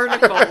was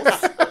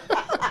barnacles.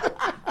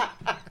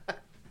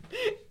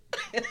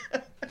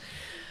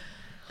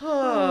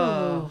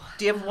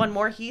 Do you have one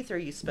more, Heath, or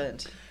you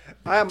spent?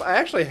 I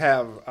actually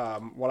have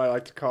what I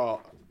like to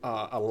call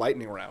a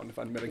lightning round of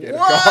Unmitigated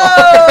Gall.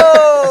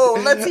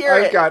 Whoa! Let's hear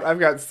it. I've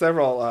got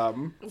several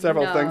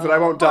things that I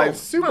won't dive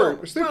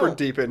super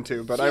deep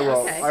into, but I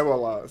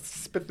will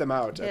spit them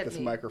out at this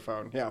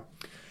microphone. Yeah.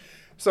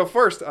 So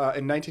first, in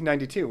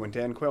 1992, when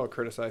Dan Quayle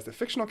criticized the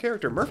fictional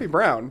character Murphy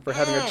Brown for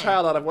having a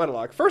child out of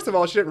wedlock. First of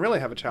all, she didn't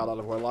really have a child out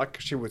of wedlock.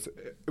 It was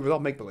all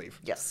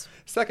make-believe. Yes.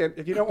 Second,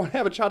 if you don't want to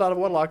have a child out of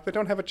wedlock, then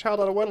don't have a child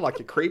out of wedlock,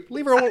 you creep.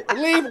 Leave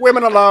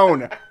women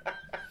alone.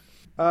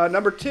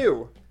 Number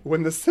 2,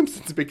 when The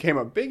Simpsons became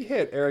a big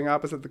hit airing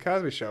opposite The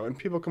Cosby Show, and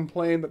people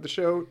complained that the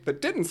show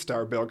that didn't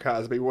star Bill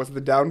Cosby was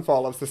the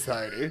downfall of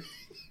society.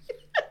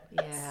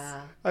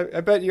 Yeah.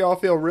 I bet you all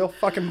feel real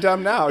fucking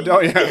dumb now,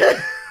 don't you?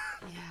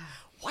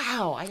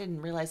 Wow, I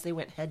didn't realize they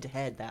went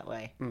head-to-head that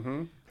way.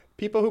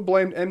 People who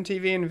blamed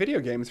MTV and video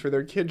games for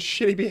their kids'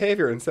 shitty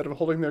behavior instead of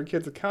holding their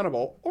kids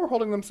accountable or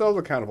holding themselves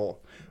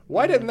accountable.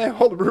 Why didn't they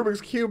hold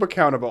Rubik's Cube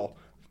accountable?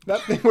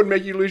 That thing would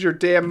make you lose your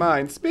damn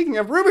mind. Speaking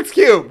of Rubik's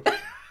Cube!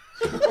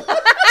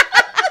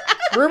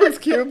 Rubik's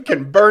Cube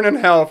can burn in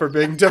hell for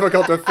being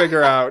difficult to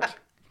figure out.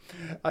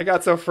 I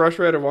got so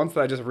frustrated once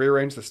that I just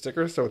rearranged the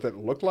stickers so that it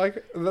looked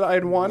like that I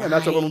had won, and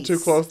that's a little too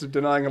close to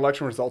denying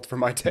election results for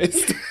my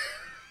taste.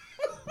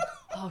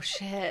 Oh,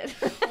 shit.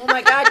 Oh,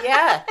 my God,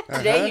 yeah.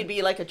 Today you'd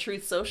be like a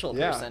Truth Social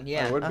person.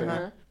 Yeah, I would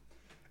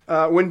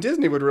be. When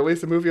Disney would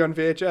release a movie on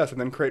VHS and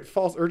then create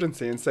false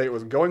urgency and say it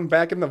was going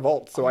back in the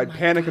vault, so I'd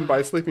panic and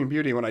buy Sleeping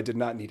Beauty when I did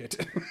not need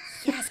it.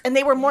 Yes, And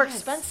they were more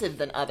expensive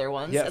than other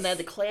ones. Yes. And they had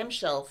the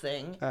clamshell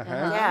thing.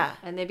 Yeah.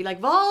 And they'd be like,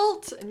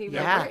 vault. And you'd be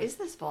like, where is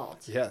this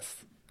vault? Yes.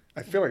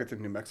 I feel like it's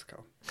in New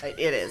Mexico. It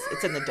is.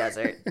 It's in the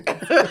desert.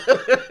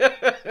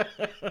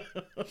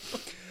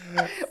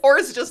 Or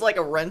it's just like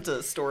a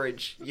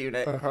rent-a-storage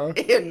unit in Hollywood.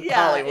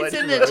 It's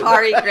in the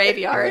Atari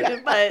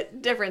graveyard,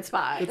 but different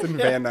spot. It's in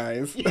Van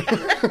Nuys.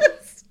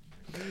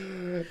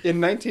 In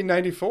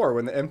 1994,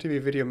 when the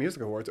MTV Video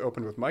Music Awards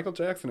opened with Michael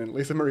Jackson and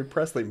Lisa Marie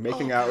Presley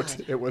making out,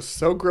 it was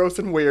so gross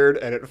and weird,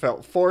 and it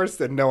felt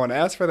forced, and no one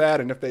asked for that,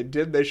 and if they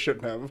did, they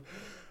shouldn't have.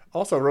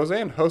 Also,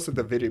 Roseanne hosted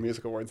the Video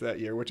Music Awards that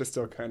year, which is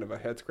still kind of a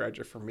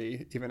head-scratcher for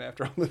me, even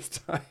after all this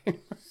time.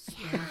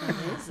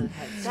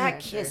 That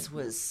kiss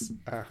was...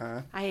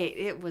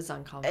 It was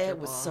uncomfortable. It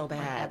was so bad.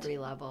 On every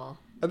level.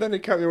 And then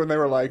when they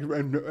were like,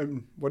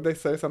 and what did they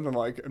say? Something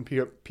like, and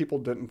people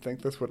didn't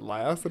think this would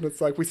last. And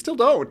it's like, we still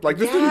don't. Like,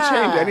 this didn't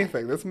change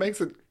anything. This makes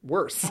it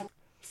worse.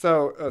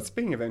 So,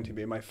 speaking of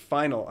MTV, my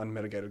final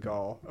unmitigated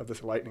gall of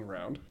this lightning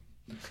round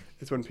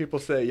is when people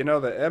say,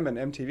 the M in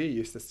MTV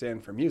used to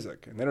stand for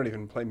music, and they don't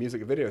even play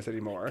music videos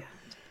anymore.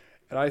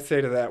 And I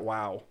say to that,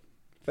 wow.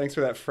 Thanks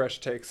for that fresh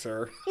take,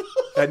 sir.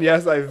 And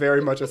yes, I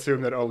very much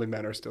assume that only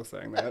men are still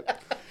saying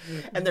that.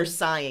 And they're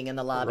sighing in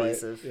the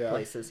lobbies of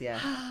places,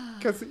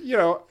 Because,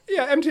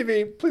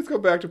 MTV, please go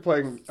back to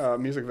playing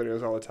music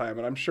videos all the time.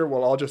 And I'm sure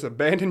we'll all just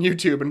abandon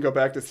YouTube and go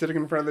back to sitting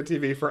in front of the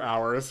TV for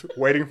hours,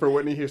 waiting for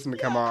Whitney Houston to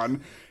come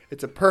on.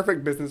 It's a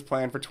perfect business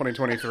plan for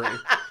 2023.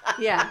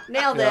 Yeah,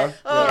 nailed it.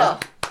 Oh,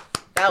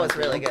 that was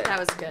really good. That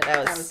was good.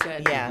 That was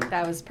good. Yeah.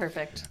 That was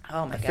perfect.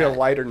 Oh, my God. I feel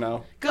lighter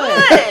now.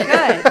 Good.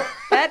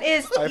 That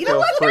is,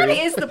 that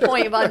is the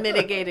point of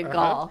unmitigated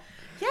gall.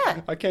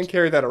 Yeah. I can't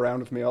carry that around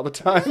with me all the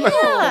time.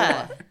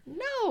 Yeah.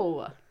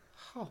 No.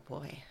 Oh,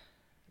 boy.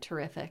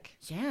 Terrific.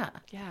 Yeah.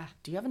 Yeah.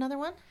 Do you have another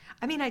one?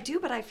 I mean, I do,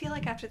 but I feel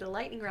like after the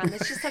lightning round,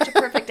 it's just such a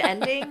perfect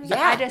ending.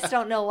 Yeah. I just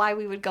don't know why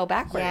we would go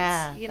backwards.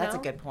 Yeah, that's a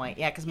good point.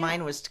 Yeah, because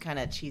mine was kind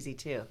of cheesy,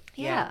 too.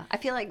 Yeah. I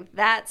feel like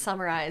that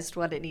summarized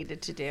what it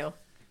needed to do.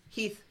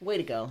 Heath, way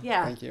to go.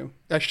 Yeah. Thank you.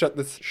 I shut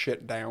this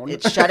shit down.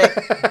 It shut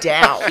it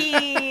down.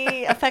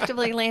 He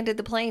effectively landed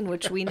the plane,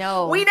 which we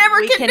know we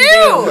never can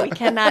do. We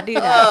cannot do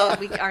that.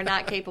 We are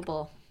not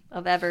capable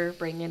of ever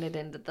bringing it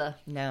into the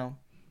No.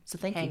 So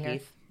thank you,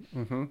 Heath.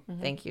 Mm-hmm.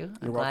 Thank you. I'm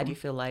You're glad welcome. you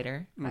feel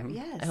lighter.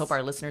 Yes. I hope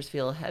our listeners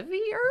feel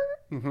heavier.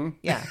 Mm-hmm.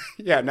 Yeah.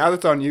 Yeah, now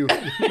that's on you.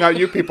 Now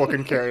you people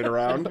can carry it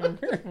around.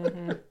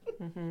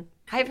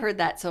 I've heard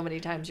that so many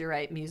times. You're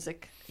right.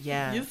 Music.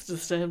 Yeah. Used to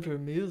stand for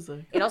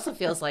music. It also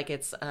feels like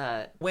it's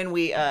when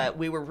we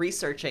were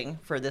researching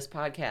for this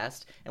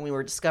podcast and we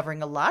were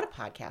discovering a lot of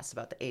podcasts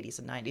about the 80s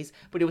and 90s,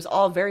 but it was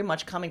all very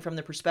much coming from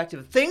the perspective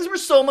of things were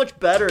so much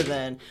better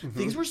then.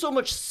 Things were so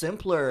much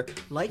simpler.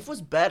 Life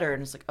was better.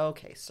 And it's like,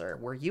 okay, sir,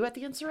 were you at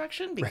the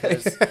insurrection?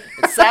 Because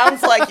it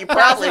sounds like you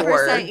probably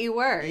were. 100% you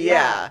were.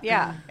 Yeah.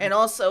 Yeah. And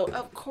also,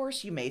 of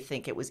course, you may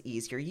think it was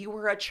easier. You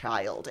were a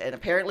child, and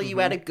apparently you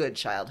had a good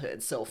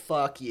childhood, so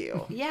fuck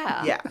you.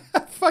 Yeah. Yeah.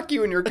 Fuck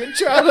you and your good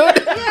childhood.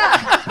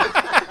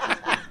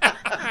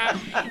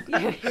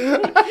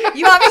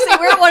 You obviously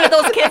weren't one of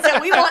those kids that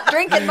we want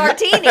drinking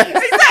martinis.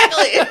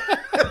 Exactly.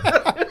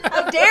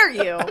 How dare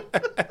you?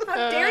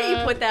 How dare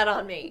you put that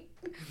on me?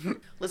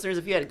 Listeners,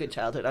 if you had a good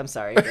childhood, I'm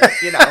sorry, but,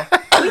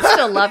 we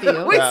still love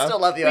you. we still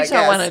love you, We I just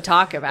don't guess. want to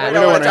talk about it. We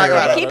don't want to talk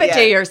about it. Keep it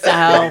to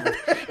yourself.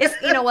 It's,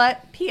 you know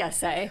what?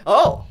 PSA.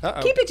 Oh.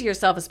 Uh-oh. Keep it to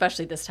yourself,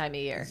 especially this time of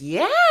year.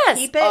 Yes.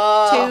 Keep it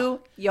to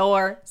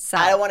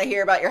yourself. I don't want to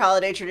hear about your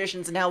holiday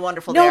traditions and how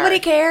wonderful Nobody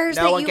they are. cares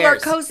No that one you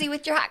cares. are cozy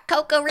with your hot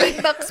cocoa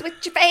reading books with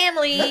your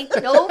family.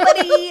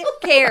 Nobody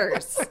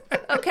cares.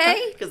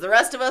 Okay? Because the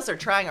rest of us are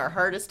trying our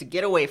hardest to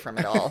get away from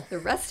it all. The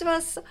rest of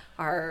us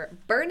are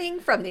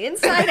burning from the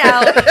inside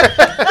out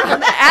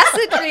from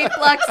acid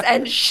reflux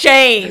and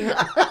shame.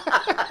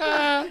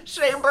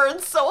 Shame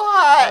burns so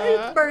hot.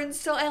 It burns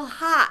so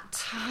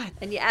hot.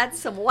 And you add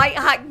some white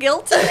hot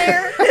guilt in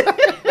there.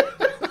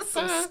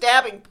 Some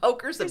stabbing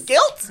pokers of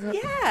guilt.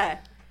 Yeah.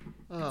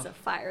 It's a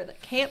fire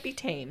that can't be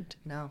tamed.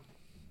 No.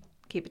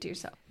 Keep it to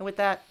yourself. And with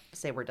that, I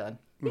say we're done.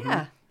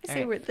 Yeah. I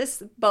say right.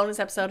 this bonus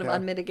episode of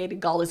Unmitigated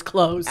Gall is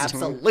closed.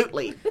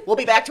 Absolutely. We'll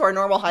be back to our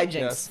normal hijinks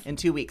Yes. in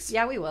 2 weeks.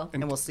 Yeah, we will.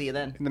 And we'll see you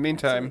then. In the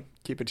meantime,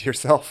 keep it to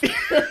yourself.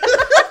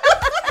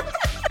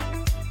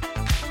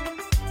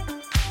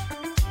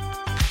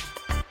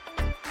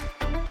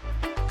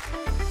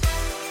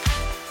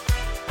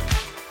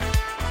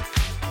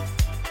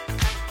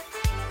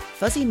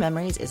 Fuzzy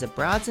Memories is a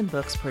Broads and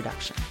Books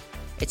production.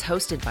 It's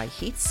hosted by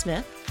Heath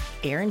Smith,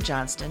 Aaron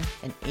Johnston,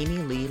 and Amy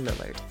Lee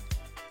Lillard.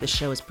 The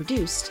show is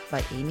produced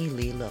by Amy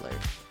Lee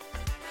Lillard.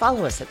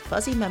 Follow us at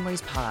Fuzzy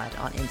Memories Pod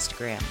on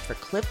Instagram for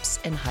clips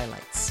and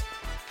highlights.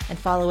 And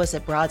follow us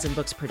at Broads and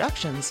Books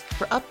Productions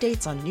for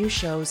updates on new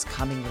shows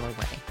coming your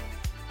way.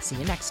 See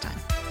you next time.